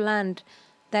selling off land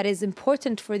that is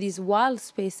important for these wild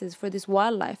spaces, for this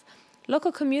wildlife.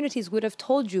 Local communities would have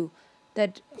told you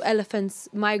that elephants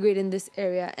migrate in this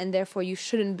area and therefore you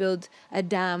shouldn't build a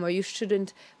dam or you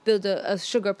shouldn't build a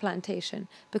sugar plantation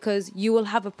because you will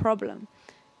have a problem.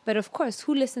 But of course,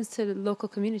 who listens to the local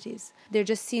communities? They're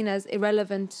just seen as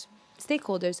irrelevant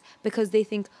stakeholders because they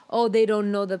think, oh, they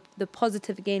don't know the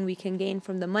positive gain we can gain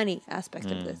from the money aspect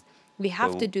of this. We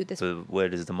have to do this. But where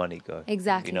does the money go?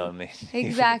 Exactly. You know what I mean?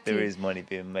 Exactly. If there is money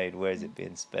being made, where is it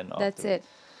being spent afterwards? That's it.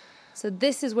 So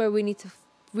this is where we need to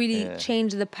really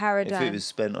change the paradigm. If it was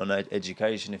spent on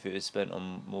education, if it was spent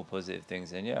on more positive things,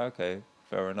 then yeah, okay,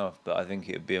 fair enough. But I think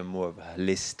it would be a more of a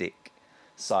holistic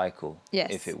cycle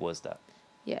if it was that.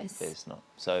 Yes. But it's not.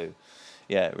 So,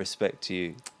 yeah, respect to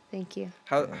you. Thank you.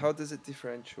 How does it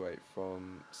differentiate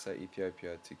from, say,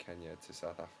 Ethiopia to Kenya to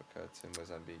South Africa to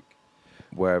Mozambique?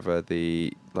 Wherever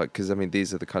because I mean,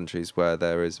 these are the countries where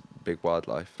there is big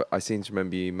wildlife. But I seem to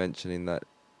remember you mentioning that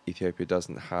Ethiopia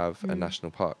doesn't have a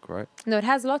national park, right? No, it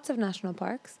has lots of national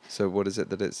parks. So what is it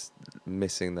that it's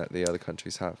missing that the other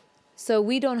countries have? So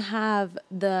we don't have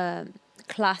the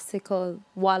classical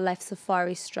wildlife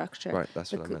safari structure. Right,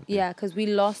 that's what I meant. Yeah, because we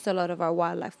lost a lot of our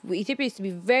wildlife. Ethiopia used to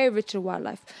be very rich in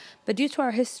wildlife, but due to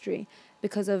our history,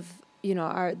 because of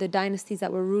the dynasties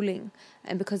that were ruling,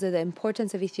 and because of the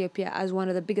importance of Ethiopia as one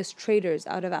of the biggest traders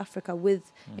out of Africa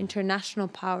with international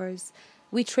powers,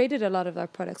 we traded a lot of our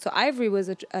products. So ivory was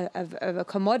a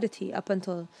commodity up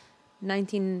until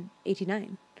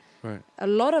 1989. Right. A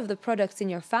lot of the products in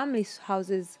your family's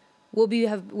houses will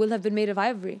have been made of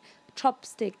ivory.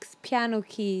 Chopsticks, piano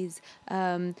keys,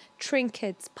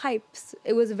 trinkets, pipes.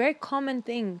 It was a very common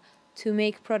thing to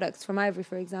make products from ivory,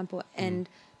 for example. And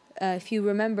if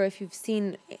you've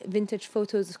seen vintage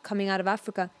photos coming out of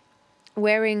Africa,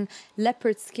 wearing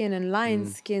leopard skin and lion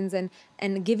skins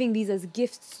and giving these as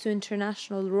gifts to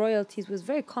international royalties was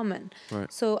very common.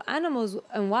 Right. So animals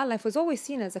and wildlife was always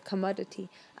seen as a commodity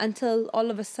until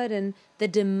all of a sudden the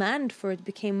demand for it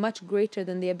became much greater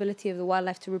than the ability of the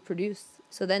wildlife to reproduce.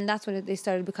 So then that's when they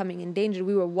started becoming endangered.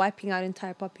 We were wiping out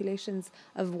entire populations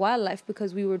of wildlife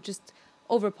because we were just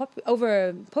over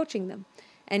poaching them.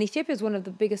 And Ethiopia is one of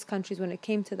the biggest countries when it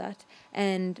came to that.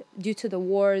 And due to the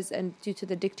wars and due to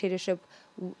the dictatorship,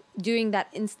 during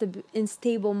that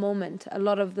unstable moment, a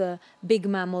lot of the big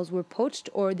mammals were poached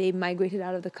or they migrated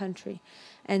out of the country.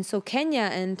 And so Kenya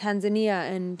and Tanzania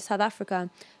and South Africa,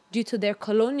 due to their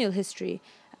colonial history,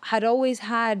 had always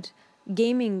had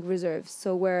gaming reserves.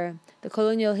 So where the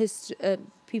colonial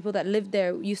people that lived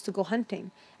there used to go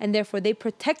hunting. And therefore they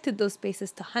protected those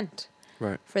spaces to hunt.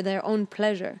 Right. for their own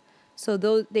pleasure. So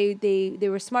those they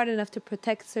were smart enough to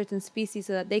protect certain species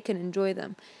so that they can enjoy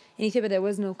them. In Ethiopia, there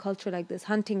was no culture like this.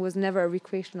 Hunting was never a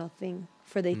recreational thing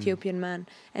for the Ethiopian man.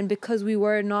 And because we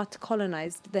were not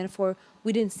colonized, therefore,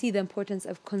 we didn't see the importance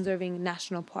of conserving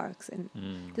national parks. And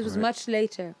this was much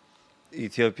later.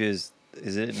 Ethiopia's,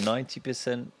 is it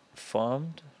 90%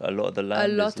 farmed? A lot of the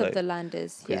land A lot is of the land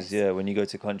is, yes. Yeah, when you go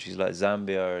to countries like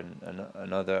Zambia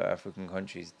and other African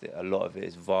countries, a lot of it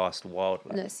is vast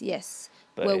wildland. Yes.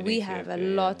 But Well, in we have a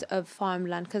Ethiopia, lot of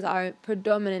farmland because our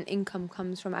predominant income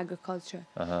comes from agriculture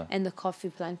and the coffee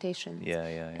plantations. Yeah.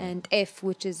 And F,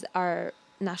 which is our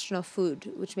national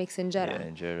food, which makes injera.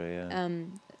 Yeah, injera, yeah.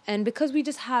 And because we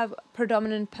just have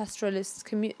predominant pastoralist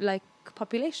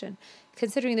population,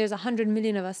 considering there's 100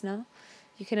 million of us now,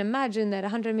 you can imagine that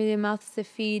 100 million mouths to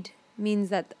feed means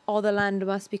that all the land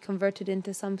must be converted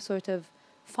into some sort of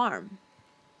farm,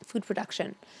 food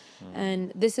production.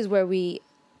 And this is where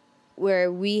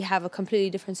we have a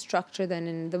completely different structure than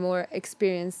in the more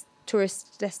experienced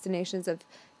tourist destinations of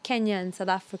Kenya and South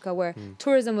Africa, where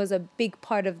tourism was a big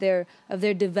part of their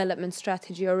development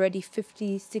strategy already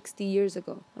 50, 60 years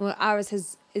ago. Well, ours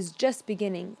is just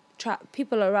beginning.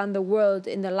 People around the world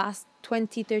in the last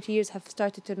 20, 30 years have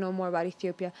started to know more about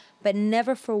Ethiopia, but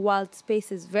never for wild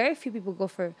spaces. Very few people go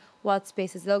for wild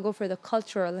spaces. They'll go for the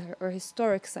cultural or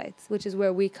historic sites, which is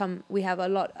where we have a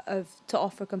lot to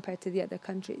offer compared to the other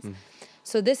countries.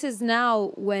 So this is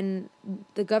now when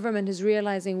the government is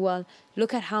realizing, well,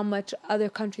 look at how much other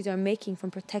countries are making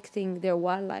from protecting their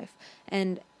wildlife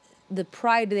and the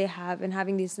pride they have in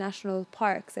having these national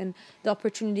parks and the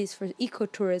opportunities for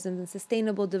ecotourism and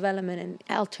sustainable development and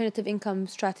alternative income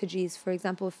strategies. For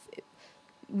example,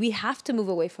 we have to move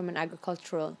away from an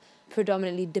agricultural,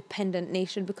 predominantly dependent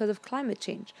nation because of climate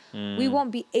change. We won't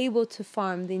be able to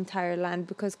farm the entire land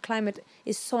because climate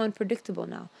is so unpredictable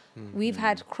now. We've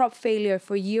had crop failure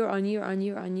for year on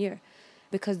year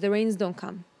because the rains don't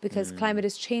come, because climate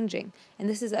is changing. And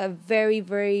this is a very,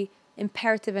 very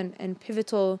imperative and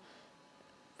pivotal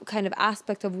kind of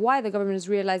aspect of why the government is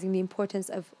realizing the importance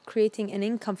of creating an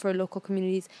income for local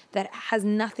communities that has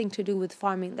nothing to do with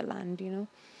farming the land,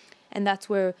 And that's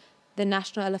where the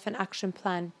National Elephant Action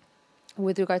Plan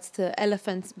with regards to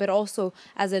elephants, but also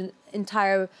as an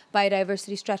entire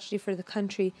biodiversity strategy for the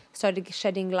country, started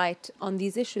shedding light on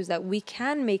these issues, that we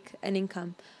can make an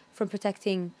income from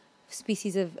protecting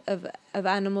species of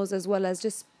animals as well as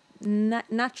just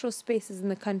natural spaces in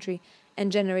the country and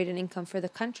generate an income for the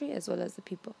country as well as the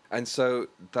people. And so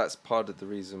that's part of the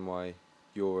reason why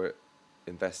you're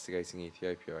investigating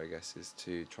Ethiopia, I guess, is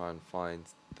to try and find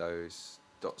those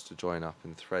dots to join up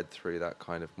and thread through that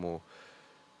kind of more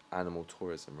animal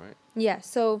tourism, right? Yeah,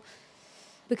 so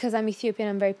because I'm Ethiopian,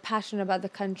 I'm very passionate about the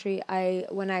country.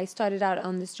 When I started out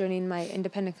on this journey in my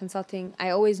independent consulting, I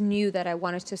always knew that I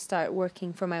wanted to start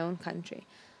working for my own country.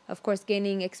 Of course,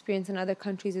 gaining experience in other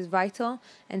countries is vital,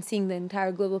 and seeing the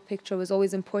entire global picture was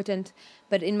always important.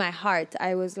 But in my heart,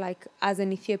 I was like, as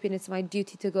an Ethiopian, it's my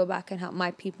duty to go back and help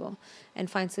my people and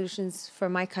find solutions for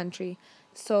my country.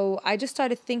 So I just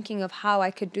started thinking of how I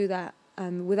could do that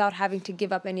without having to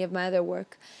give up any of my other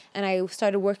work. And I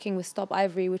started working with Stop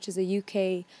Ivory, which is a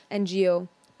UK NGO,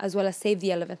 as well as Save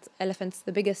the Elephants,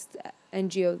 the biggest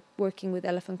NGO working with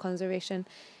elephant conservation,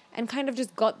 and kind of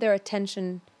just got their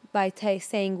attention by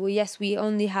saying, well, yes, we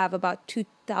only have about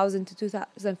 2,000 to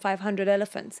 2,500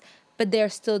 elephants, but there are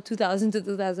still 2,000 to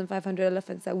 2,500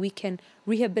 elephants that we can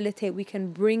rehabilitate. We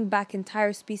can bring back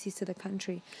entire species to the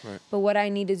country. Right. But what I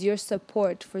need is your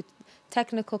support for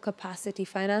technical capacity,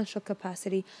 financial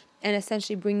capacity, and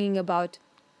essentially bringing about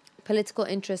political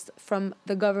interest from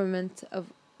the government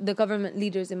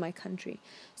leaders in my country.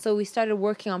 So we started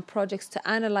working on projects to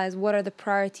analyze what are the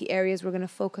priority areas we're going to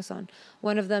focus on.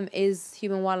 One of them is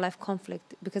human-wildlife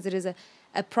conflict, because it is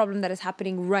a problem that is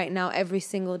happening right now every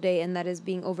single day and that is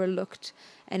being overlooked.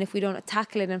 And if we don't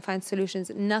tackle it and find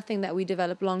solutions, nothing that we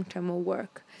develop long-term will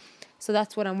work. So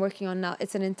that's what I'm working on now.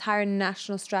 It's an entire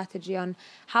national strategy on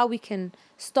how we can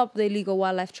stop the illegal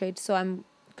wildlife trade. So I'm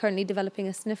currently developing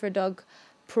a sniffer dog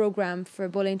program for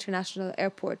Bole International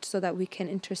Airport so that we can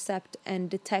intercept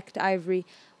and detect ivory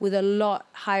with a lot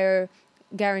higher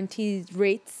guaranteed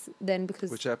rates than because...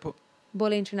 Which airport?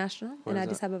 Bole International in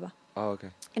Addis Ababa. Oh, okay.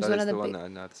 It's That one is of the the one big- that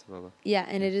in Addis Ababa. Yeah,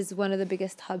 and it is one of the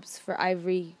biggest hubs for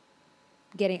ivory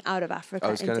getting out of Africa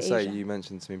I was into going to say, Asia. you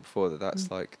mentioned to me before that that's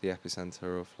like the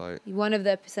epicenter of like One of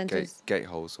the epicenters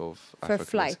gateholes of for Africa.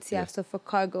 flights, yeah, so for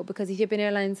cargo, because Ethiopian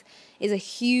Airlines is a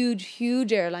huge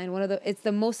airline. It's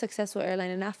the most successful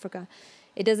airline in Africa.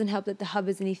 It doesn't help that the hub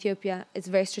is in Ethiopia. It's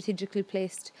very strategically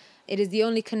placed. It is the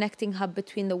only connecting hub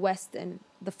between the West and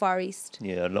the Far East.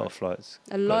 Yeah, a lot of flights.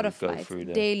 A lot of go flights through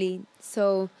there. daily.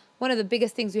 So one of the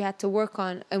biggest things we had to work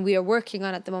on, and we are working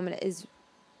on at the moment, is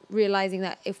realizing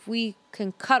that if we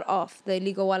can cut off the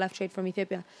illegal wildlife trade from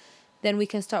Ethiopia, then we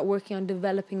can start working on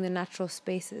developing the natural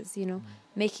spaces, you know,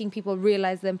 making people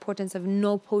realize the importance of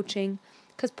no poaching.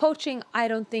 Because poaching, I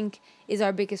don't think, is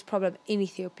our biggest problem in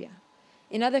Ethiopia.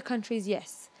 In other countries,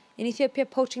 yes. In Ethiopia,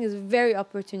 poaching is very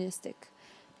opportunistic.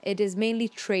 It is mainly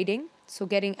trading, so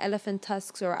getting elephant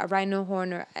tusks or a rhino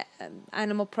horn or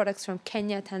animal products from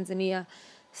Kenya, Tanzania,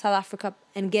 South Africa,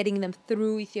 and getting them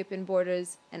through Ethiopian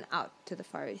borders and out to the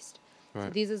Far East.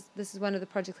 Right. So this is one of the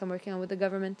projects I'm working on with the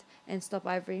government and Stop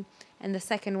Ivory. And the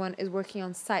second one is working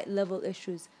on site level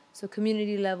issues. So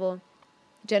community level,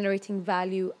 generating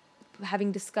value,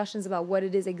 having discussions about what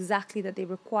it is exactly that they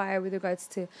require with regards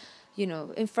to, you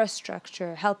know,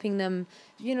 infrastructure, helping them,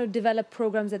 you know, develop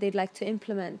programs that they'd like to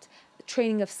implement,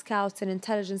 training of scouts and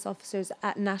intelligence officers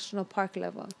at national park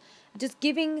level. Just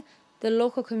giving the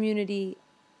local community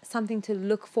something to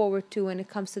look forward to when it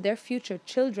comes to their future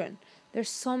children. There's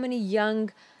so many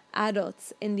young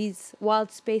adults in these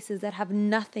wild spaces that have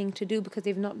nothing to do because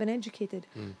they've not been educated.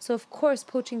 So of course,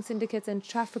 poaching syndicates and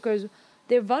traffickers,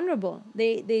 they're vulnerable.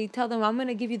 They tell them, I'm going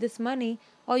to give you this money.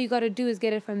 All you got to do is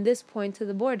get it from this point to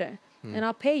the border, and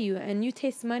I'll pay you. And you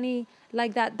taste money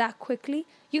like that quickly,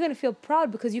 you're going to feel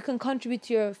proud because you can contribute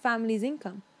to your family's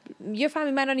income. Your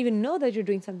family might not even know that you're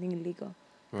doing something illegal.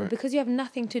 But because you have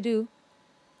nothing to do,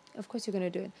 of course you're going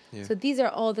to do it. Yeah. So these are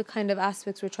all the kind of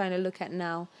aspects we're trying to look at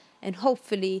now. And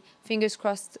hopefully, fingers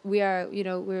crossed, we are, you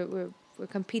know, we're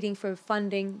competing for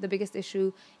funding. The biggest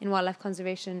issue in wildlife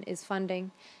conservation is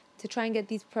funding, to try and get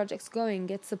these projects going,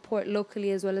 get support locally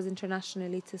as well as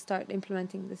internationally to start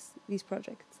implementing these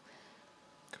projects.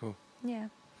 Cool. Yeah.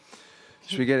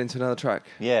 Should we get into another track?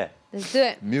 Yeah. Let's do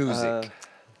it. Music.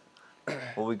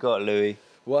 What we got, Louis?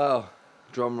 Well,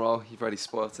 drum roll. You've already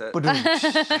spoiled it. We've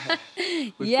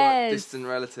got Yes. Distant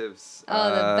Relatives. Oh,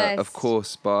 the best. Of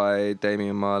course, by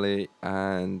Damian Marley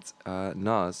and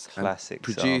Nas. And Classic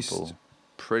produced sample.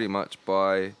 pretty much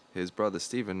by his brother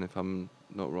Stephen, if I'm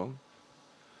not wrong.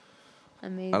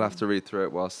 Amazing. I'll have to read through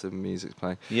it whilst the music's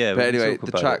playing. Yeah, But we can anyway, talk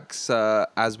the about track's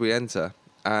As We Enter.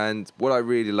 And what I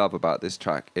really love about this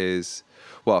track is,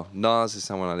 well, Nas is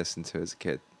someone I listened to as a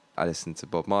kid. I listened to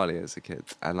Bob Marley as a kid.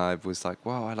 And I was like,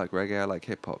 wow, I like reggae, I like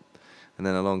hip hop. And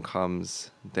then along comes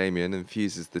Damien and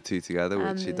fuses the two together,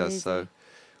 which he does so Amazing.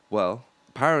 well.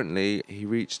 Apparently, he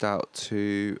reached out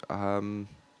to, oh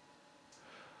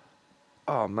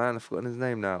man, I've forgotten his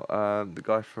name now. The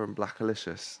guy from Black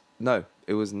Alicious. No,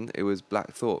 it wasn't. It was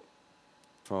Black Thought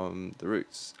from The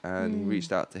Roots. And he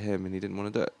reached out to him and he didn't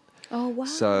want to do it. Oh, wow.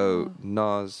 So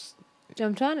Nas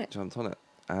Jumped on it. jumped on it.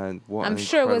 And what I'm an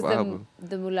sure it was incredible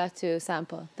the album. Mulatu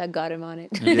sample that got him on it.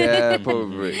 Yeah,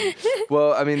 probably.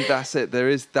 Well, I mean, that's it. There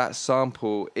is that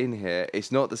sample in here.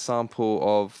 It's not the sample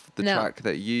of the No. track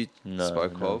that you No,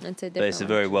 spoke no. of. It's a But different it's a one.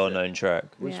 very well-known track.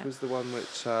 Which Yeah. was the one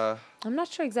which I'm not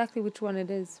sure exactly which one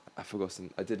it is. I've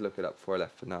forgotten. I did look it up before I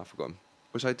left, but now I've forgotten.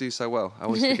 Which I do so well. I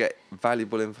always forget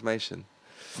valuable information.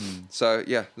 So,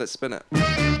 yeah, let's spin it.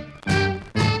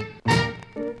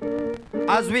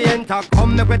 As we enter,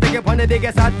 come make we take you on the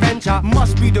biggest adventure.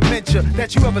 Must be dementia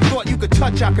that you ever thought you could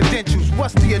touch our credentials.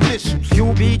 What's the initials?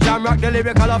 QB Jam Rock, the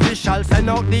lyrical official. Send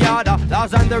out the order,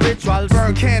 laws and the rituals.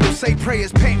 Burn candles, say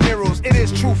prayers, paint murals. It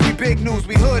is truth, we big news,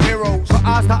 we hood heroes. So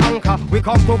as the anchor, we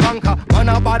come to conquer. Man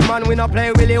a bad man, we not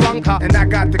play Willy Wonka. And I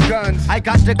got the guns. I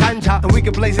got the ganja. And we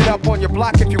can blaze it up on your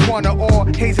block if you wanna, or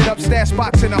haze it up, stash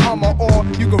spots in a Hummer, or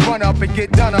you can run up and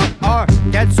get done up. Or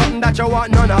get something that you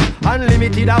want none of.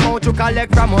 Unlimited amount you collect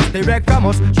from us, direct from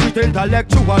us, street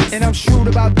intellectuals. And I'm shrewd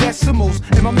about decimals,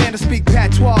 and my man to speak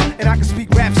patois, and I can speak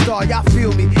rap star, y'all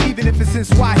feel me, even if it's in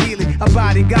Swahili,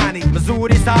 Abadi Ghani.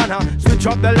 Missouri Sana, switch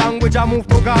up the language and move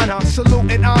to Ghana.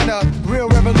 Salute and honor, real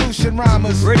revolution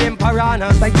rhymers, Rhythm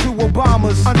piranhas, like two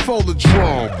Obamas, unfold the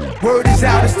drum. Word is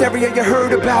out, hysteria you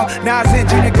heard about. Nas and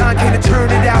Junior Gong can't turn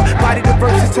it out. Body the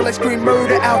verses till I scream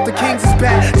murder out. The Kings is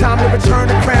back, time to return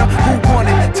the crown. Who won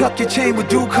it? Tuck your chain with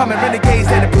dew coming. Renegades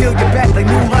that appeal your back like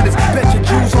new hunters. Bet your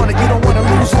Jews on it, you don't wanna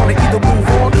lose on it. Either move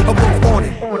on or move on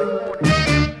it.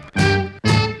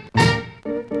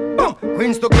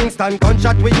 Queens to Kingston,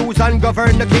 gunshot we use and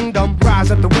govern the kingdom.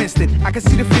 Rise up the Winston. I can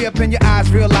see the fear up in your eyes,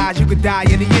 realize you could die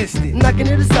any instant. I can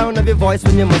hear the sound of your voice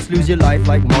when you must lose your life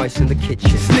like mice in the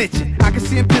kitchen. Snitching, I can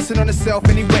see him pissing on himself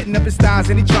and he wetting up his thighs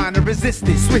and he trying to resist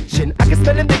it. Switching, I can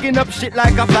smell him digging up shit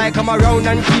like a fly. Come around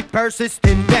and keep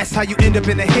persisting. That's how you end up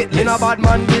in a hit list. In a bad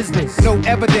man business. No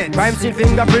evidence, Crime scene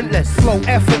fingerprintless. flow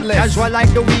effortless, Casual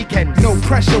like the weekend. no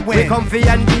pressure We when comfy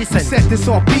and decent. set this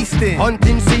all beastin'.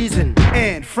 Hunting season.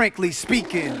 And frankly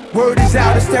speaking, word is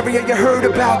out, hysteria you heard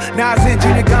about. Nas and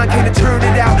Junior Gong can't turn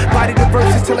it out. Body the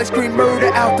verses till I scream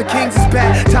murder out. The Kings is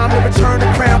back, time to return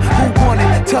the crown. Who want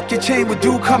it? Tuck your chain with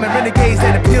dew coming. Renegades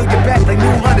that appeal your back like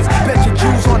new hunters. Bet your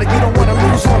Jews on it, you don't wanna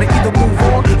lose on it. Either move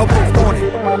on or move on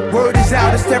it. Word is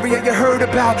out, hysteria you heard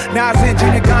about. Nas and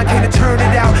Junior Gong can't turn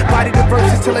it out. Body the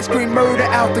verses till I scream murder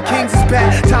out. The Kings is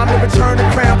back, time to return the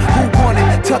crown. Who want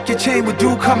it? Tuck your chain with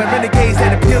dew coming. Renegades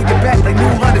that appeal your back like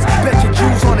new hunters. Bet your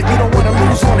Jews on it, you don't wanna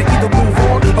lose on it. Either move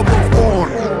on or move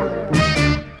on.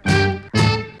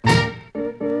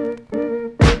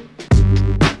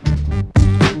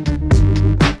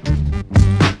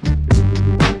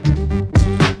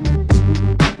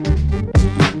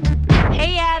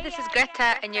 Hey, this is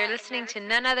Greta, and you're listening to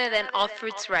none other than All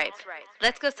Fruits Ripe.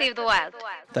 Let's go save the wild.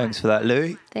 Thanks for that,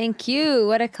 Louis. Thank you.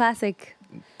 What a classic.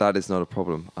 That is not a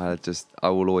problem. I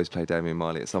will always play Damian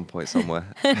Marley at some point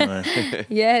somewhere.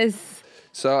 Yes.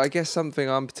 So I guess something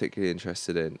I'm particularly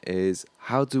interested in is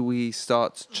how do we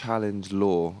start to challenge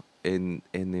law in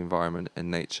the environment and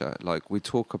nature? Like we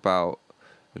talk about,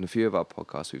 in a few of our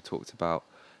podcasts, we've talked about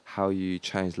how you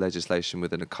change legislation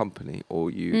within a company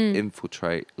or you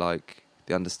infiltrate like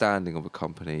the understanding of a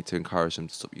company to encourage them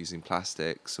to stop using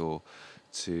plastics or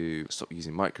to stop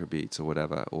using microbeads or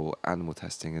whatever, or animal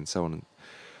testing and so on.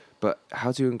 But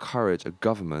how do you encourage a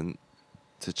government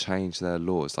to change their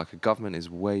laws? Like a government is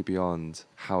way beyond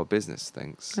how a business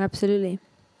thinks. Absolutely.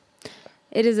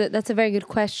 That's a very good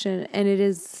question. And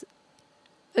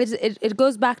it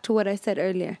goes back to what I said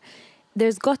earlier.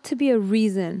 There's got to be a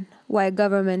reason why a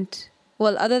government,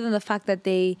 well, other than the fact that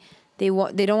they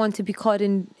don't want to be caught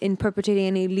in perpetrating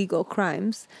any illegal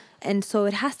crimes. And so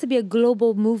it has to be a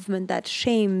global movement that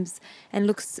shames and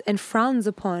looks and frowns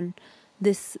upon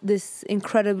this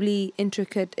incredibly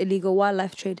intricate illegal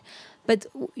wildlife trade. But,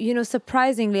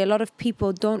 surprisingly, a lot of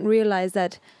people don't realize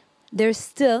that there's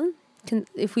still,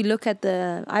 if we look at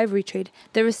the ivory trade,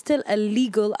 there is still a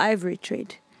legal ivory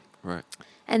trade. Right.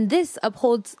 And this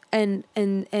upholds and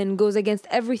goes against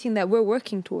everything that we're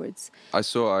working towards. I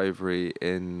saw ivory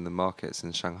in the markets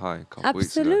in Shanghai a couple of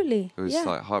weeks ago. Absolutely. It was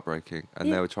like heartbreaking.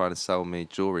 And they were trying to sell me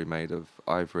jewelry made of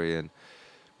ivory and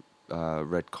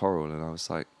red coral. And I was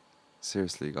like,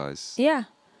 seriously, guys. Yeah.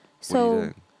 What are you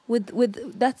doing?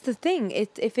 With that's the thing.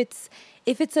 If it's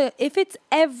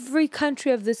every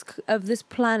country of this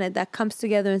planet that comes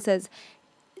together and says,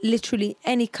 literally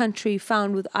any country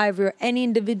found with ivory or any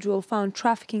individual found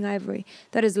trafficking ivory,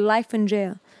 that is life in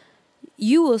jail,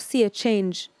 you will see a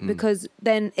change because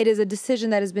then it is a decision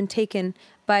that has been taken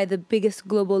by the biggest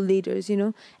global leaders,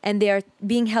 and they are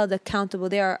being held accountable.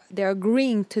 They're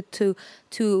agreeing to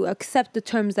accept the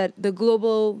terms that the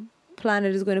global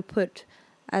planet is going to put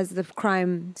as the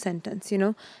crime sentence,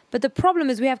 But the problem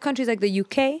is we have countries like the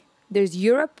UK, there's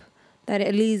Europe, that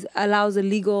at least allows a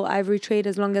legal ivory trade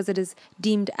as long as it is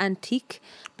deemed antique.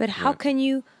 But how can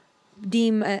you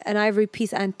deem an ivory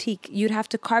piece antique? You'd have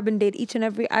to carbon date each and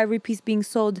every ivory piece being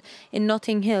sold in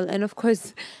Notting Hill. And of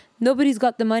course, nobody's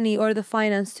got the money or the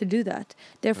finance to do that.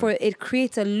 Therefore, it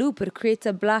creates a loop. It creates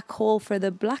a black hole for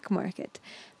the black market.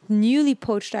 Newly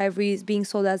poached ivory is being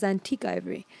sold as antique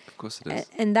ivory. Of course it is.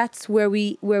 And that's where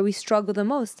we struggle the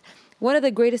most. One of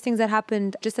the greatest things that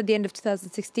happened just at the end of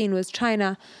 2016 was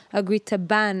China agreed to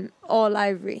ban all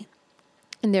ivory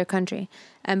in their country.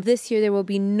 And this year there will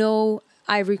be no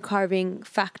ivory carving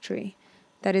factory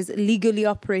that is legally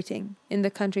operating in the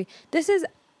country. This is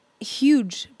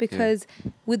huge because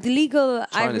with legal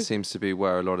China seems to be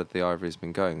where a lot of the ivory has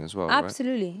been going as well,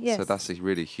 absolutely, right? yes. So that's a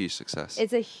really huge success.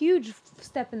 It's a huge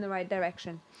step in the right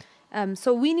direction.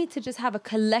 So we need to just have a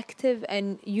collective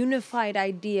and unified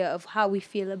idea of how we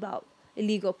feel about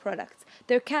illegal products.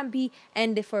 There can't be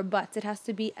and if or buts. It has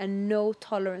to be a no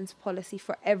tolerance policy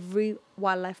for every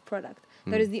wildlife product.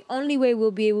 That is the only way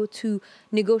we'll be able to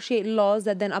negotiate laws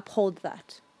that then uphold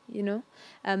that,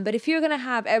 But if you're going to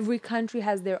have every country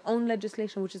has their own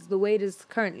legislation, which is the way it is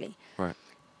currently. Right.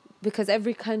 Because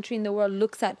every country in the world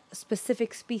looks at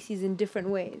specific species in different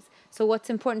ways. So what's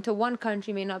important to one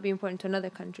country may not be important to another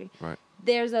country. Right.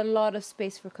 There's a lot of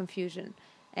space for confusion.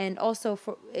 And also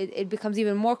it becomes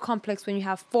even more complex when you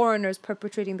have foreigners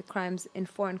perpetrating the crimes in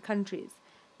foreign countries.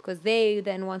 because they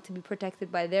then want to be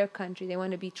protected by their country. They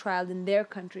want to be trialed in their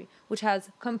country, which has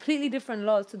completely different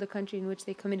laws to the country in which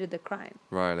they committed the crime.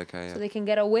 Right. Okay. Yeah. So they can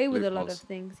get away with a lot of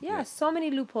Loopholes. things. Yeah, Yeah. so many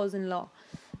loopholes in law.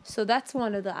 So that's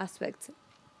one of the aspects.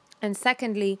 And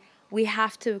secondly, we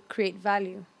have to create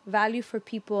value for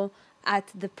people at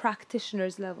the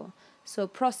practitioners level. So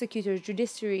prosecutors,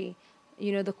 judiciary,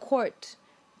 the court,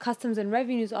 customs and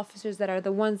revenues officers that are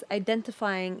the ones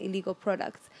identifying illegal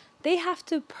products. They have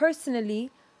to personally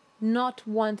not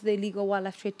want the illegal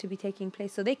wildlife trade to be taking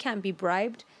place. So they can't be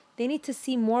bribed. They need to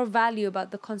see more value about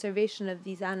the conservation of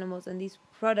these animals and these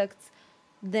products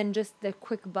than just the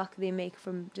quick buck they make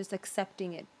from just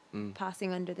accepting it,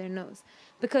 passing under their nose.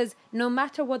 Because no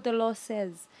matter what the law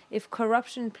says, if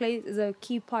corruption is a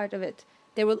key part of it,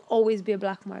 there will always be a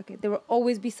black market. There will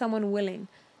always be someone willing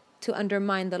to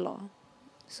undermine the law.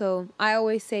 So I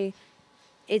always say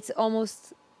it's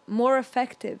almost more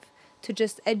effective to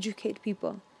just educate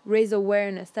people, raise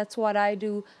awareness. That's what I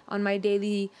do on my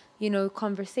daily,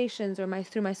 conversations or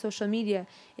through my social media.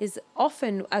 Is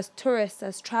often as tourists,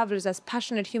 as travelers, as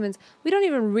passionate humans, we don't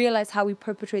even realize how we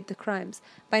perpetrate the crimes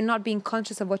by not being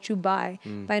conscious of what you buy,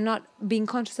 by not being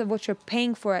conscious of what you're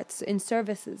paying for in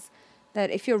services. That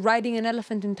if you're riding an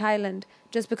elephant in Thailand,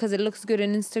 just because it looks good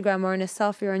on Instagram or in a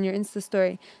selfie or on your Insta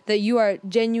story, that you are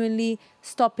genuinely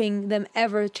stopping them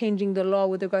ever changing the law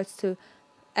with regards to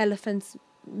elephants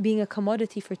being a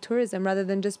commodity for tourism rather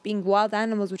than just being wild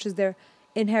animals, which is their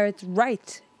inherent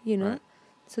right, Right.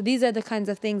 So these are the kinds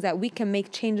of things that we can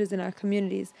make changes in our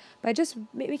communities by just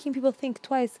making people think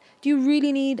twice. Do you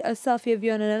really need a selfie of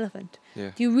you on an elephant?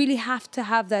 Yeah. Do you really have to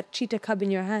have that cheetah cub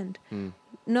in your hand?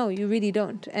 No, you really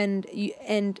don't.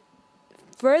 And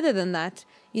further than that,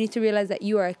 you need to realize that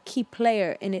you are a key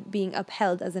player in it being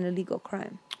upheld as an illegal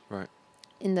crime. Right.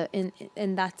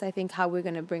 And that's, I think, how we're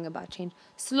going to bring about change.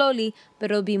 Slowly,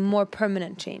 but it'll be more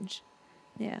permanent change.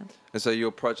 Yeah. And so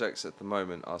your projects at the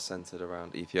moment are centered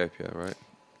around Ethiopia, right?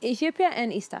 Ethiopia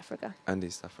and East Africa. And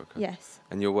East Africa. Yes.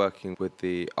 And you're working with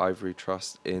the Ivory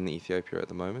Trust in Ethiopia at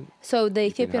the moment? So the You've been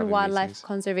Ethiopian having Wildlife meetings?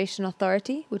 Conservation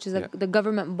Authority, which is Yeah. the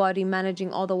government body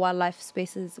managing all the wildlife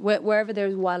spaces, wherever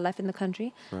there's wildlife in the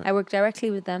country. Right. I work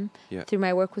directly with them Yeah. through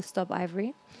my work with Stop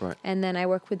Ivory. Right. And then I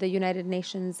work with the United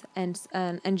Nations and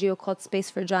an NGO called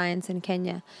Space for Giants in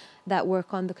Kenya that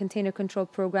work on the container control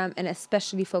program and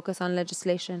especially focus on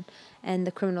legislation and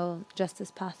the criminal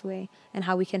justice pathway and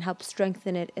how we can help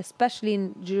strengthen it, especially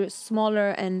in smaller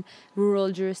and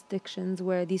rural jurisdictions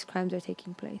where these crimes are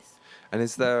taking place. And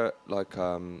is there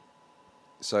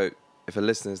so if a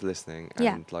listener's listening and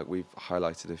Yeah. we've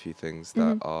highlighted a few things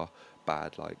that are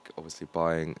bad, like obviously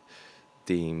buying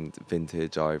deemed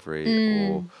vintage ivory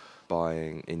or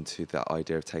buying into that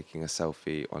idea of taking a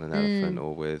selfie on an elephant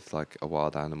or with a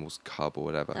wild animal's cub or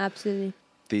whatever. Absolutely.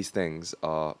 These things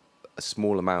are a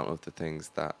small amount of the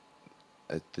things that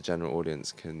the general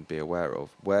audience can be aware of.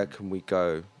 Where can we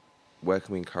go? Where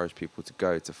can we encourage people to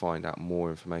go to find out more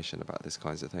information about these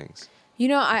kinds of things?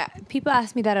 People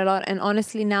ask me that a lot, and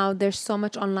honestly now there's so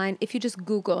much online. If you just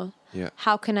Google, Yeah.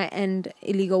 how can I end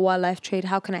illegal wildlife trade?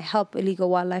 How can I help illegal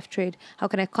wildlife trade? How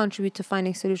can I contribute to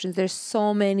finding solutions? There's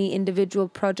so many individual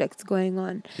projects going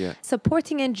on. Yeah.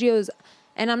 Supporting NGOs,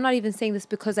 and I'm not even saying this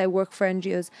because I work for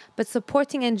NGOs, but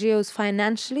supporting NGOs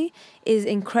financially is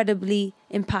incredibly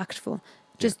impactful.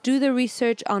 Just do the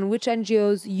research on which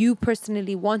NGOs you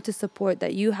personally want to support,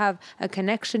 that you have a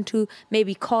connection to.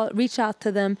 Maybe reach out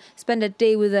to them, spend a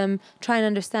day with them, try and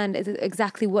understand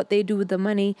exactly what they do with the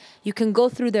money. You can go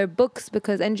through their books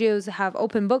because NGOs have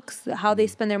open books. How they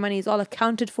spend their money is all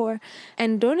accounted for.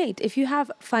 And donate. If you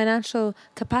have financial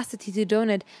capacity to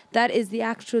donate, that is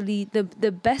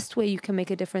the best way you can make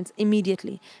a difference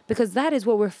immediately. Because that is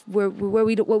what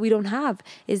we don't have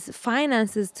is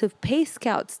finances to pay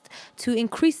scouts,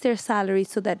 to increase their salary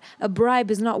so that a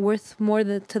bribe is not worth more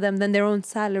to them than their own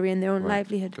salary and their own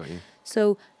livelihood. Got you.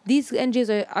 So these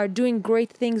NGOs are doing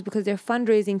great things because they're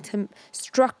fundraising to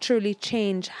structurally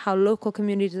change how local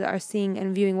communities are seeing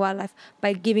and viewing wildlife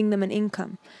by giving them an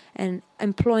income and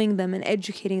employing them and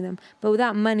educating them. But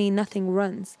without money, nothing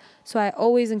runs. So I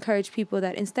always encourage people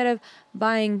that instead of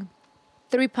buying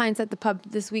 3 pints at the pub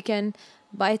this weekend,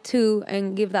 buy 2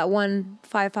 and give that 1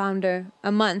 5-pounder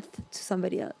a month to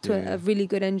somebody else, to a really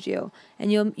good NGO,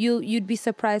 and you'd be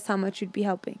surprised how much you'd be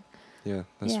helping. Yeah,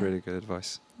 that's Yeah. really good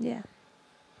advice. Yeah.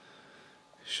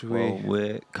 Well,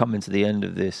 we're coming to the end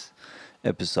of this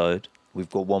episode. We've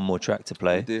got one more track to We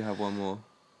play. do have one more.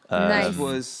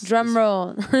 Nice. Drum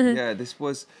roll. This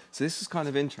was kind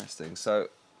of interesting. So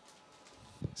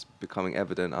it's becoming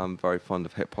evident I'm very fond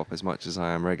of hip hop as much as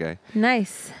I am reggae.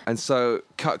 Nice. And so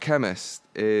Cut Chemist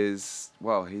is,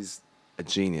 he's a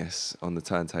genius on the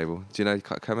turntable. Do you know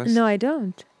Cut Chemist? No, I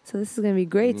don't. So this is going to be We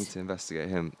great. need to investigate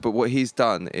him. But what he's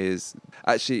done is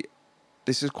actually,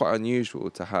 this is quite unusual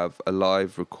to have a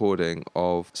live recording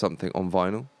of something on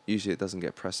vinyl. Usually it doesn't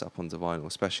get pressed up onto vinyl,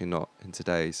 especially not in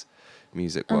today's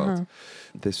music world.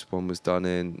 This one was done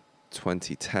in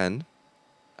 2010,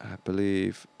 I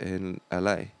believe, in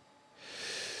LA.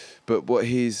 But what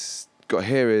he's got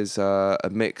here is a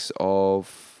mix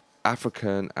of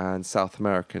African and South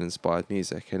American inspired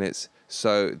music. And it's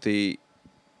so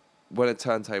when a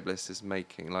turntablist is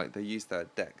making, like, they use their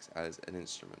decks as an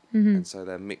instrument. And so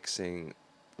they're mixing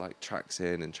like tracks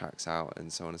in and tracks out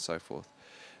and so on and so forth.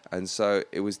 And so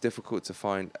it was difficult to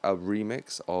find a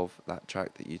remix of that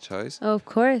track that you chose. Oh, of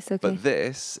course. Okay. But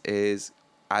this is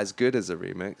as good as a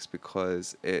remix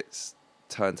because it's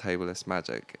turntablist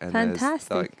magic. And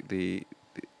Fantastic. there's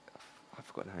like I've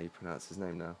forgotten how you pronounce his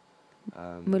name now.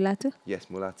 Mulatu? Yes,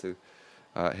 Mulatu.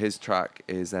 His track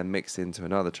is then mixed into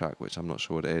another track, which I'm not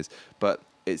sure what it is, but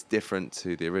it's different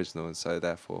to the original, and so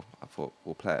therefore I thought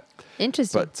we'll play it.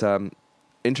 Interesting. But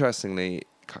interestingly,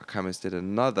 Chemist did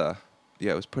another.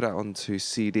 Yeah, it was put out onto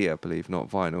CD, I believe, not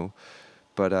vinyl,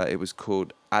 but it was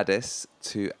called Addis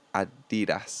to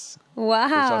Adidas, Wow.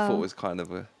 which I thought was kind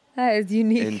of a That is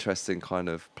unique. interesting kind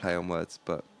of play on words.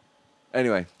 But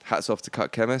anyway, hats off to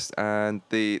Cut Chemist, and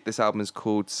this album is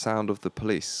called Sound of the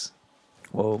Police.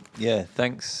 Well, yeah,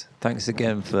 thanks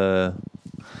again for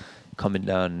coming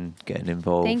down and getting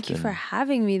involved. Thank you and for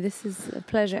having me. This is a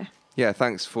pleasure. Yeah,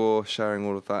 thanks for sharing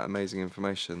all of that amazing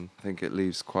information. I think it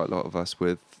leaves quite a lot of us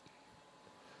with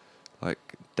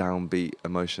like downbeat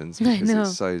emotions because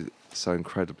it's so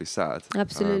incredibly sad.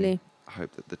 Absolutely. I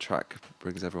hope that the track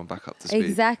brings everyone back up to speed.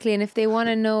 Exactly. And if they want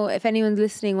to know, if anyone's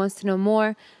listening wants to know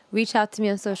more, reach out to me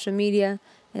on social media.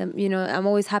 I'm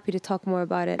always happy to talk more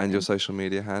about it. And your social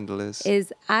media handle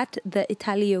is at the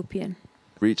Italiopian.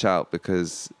 Reach out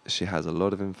because she has a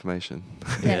lot of information.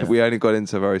 Yes. We only got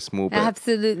into a very small bit.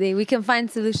 Absolutely. We can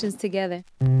find solutions together.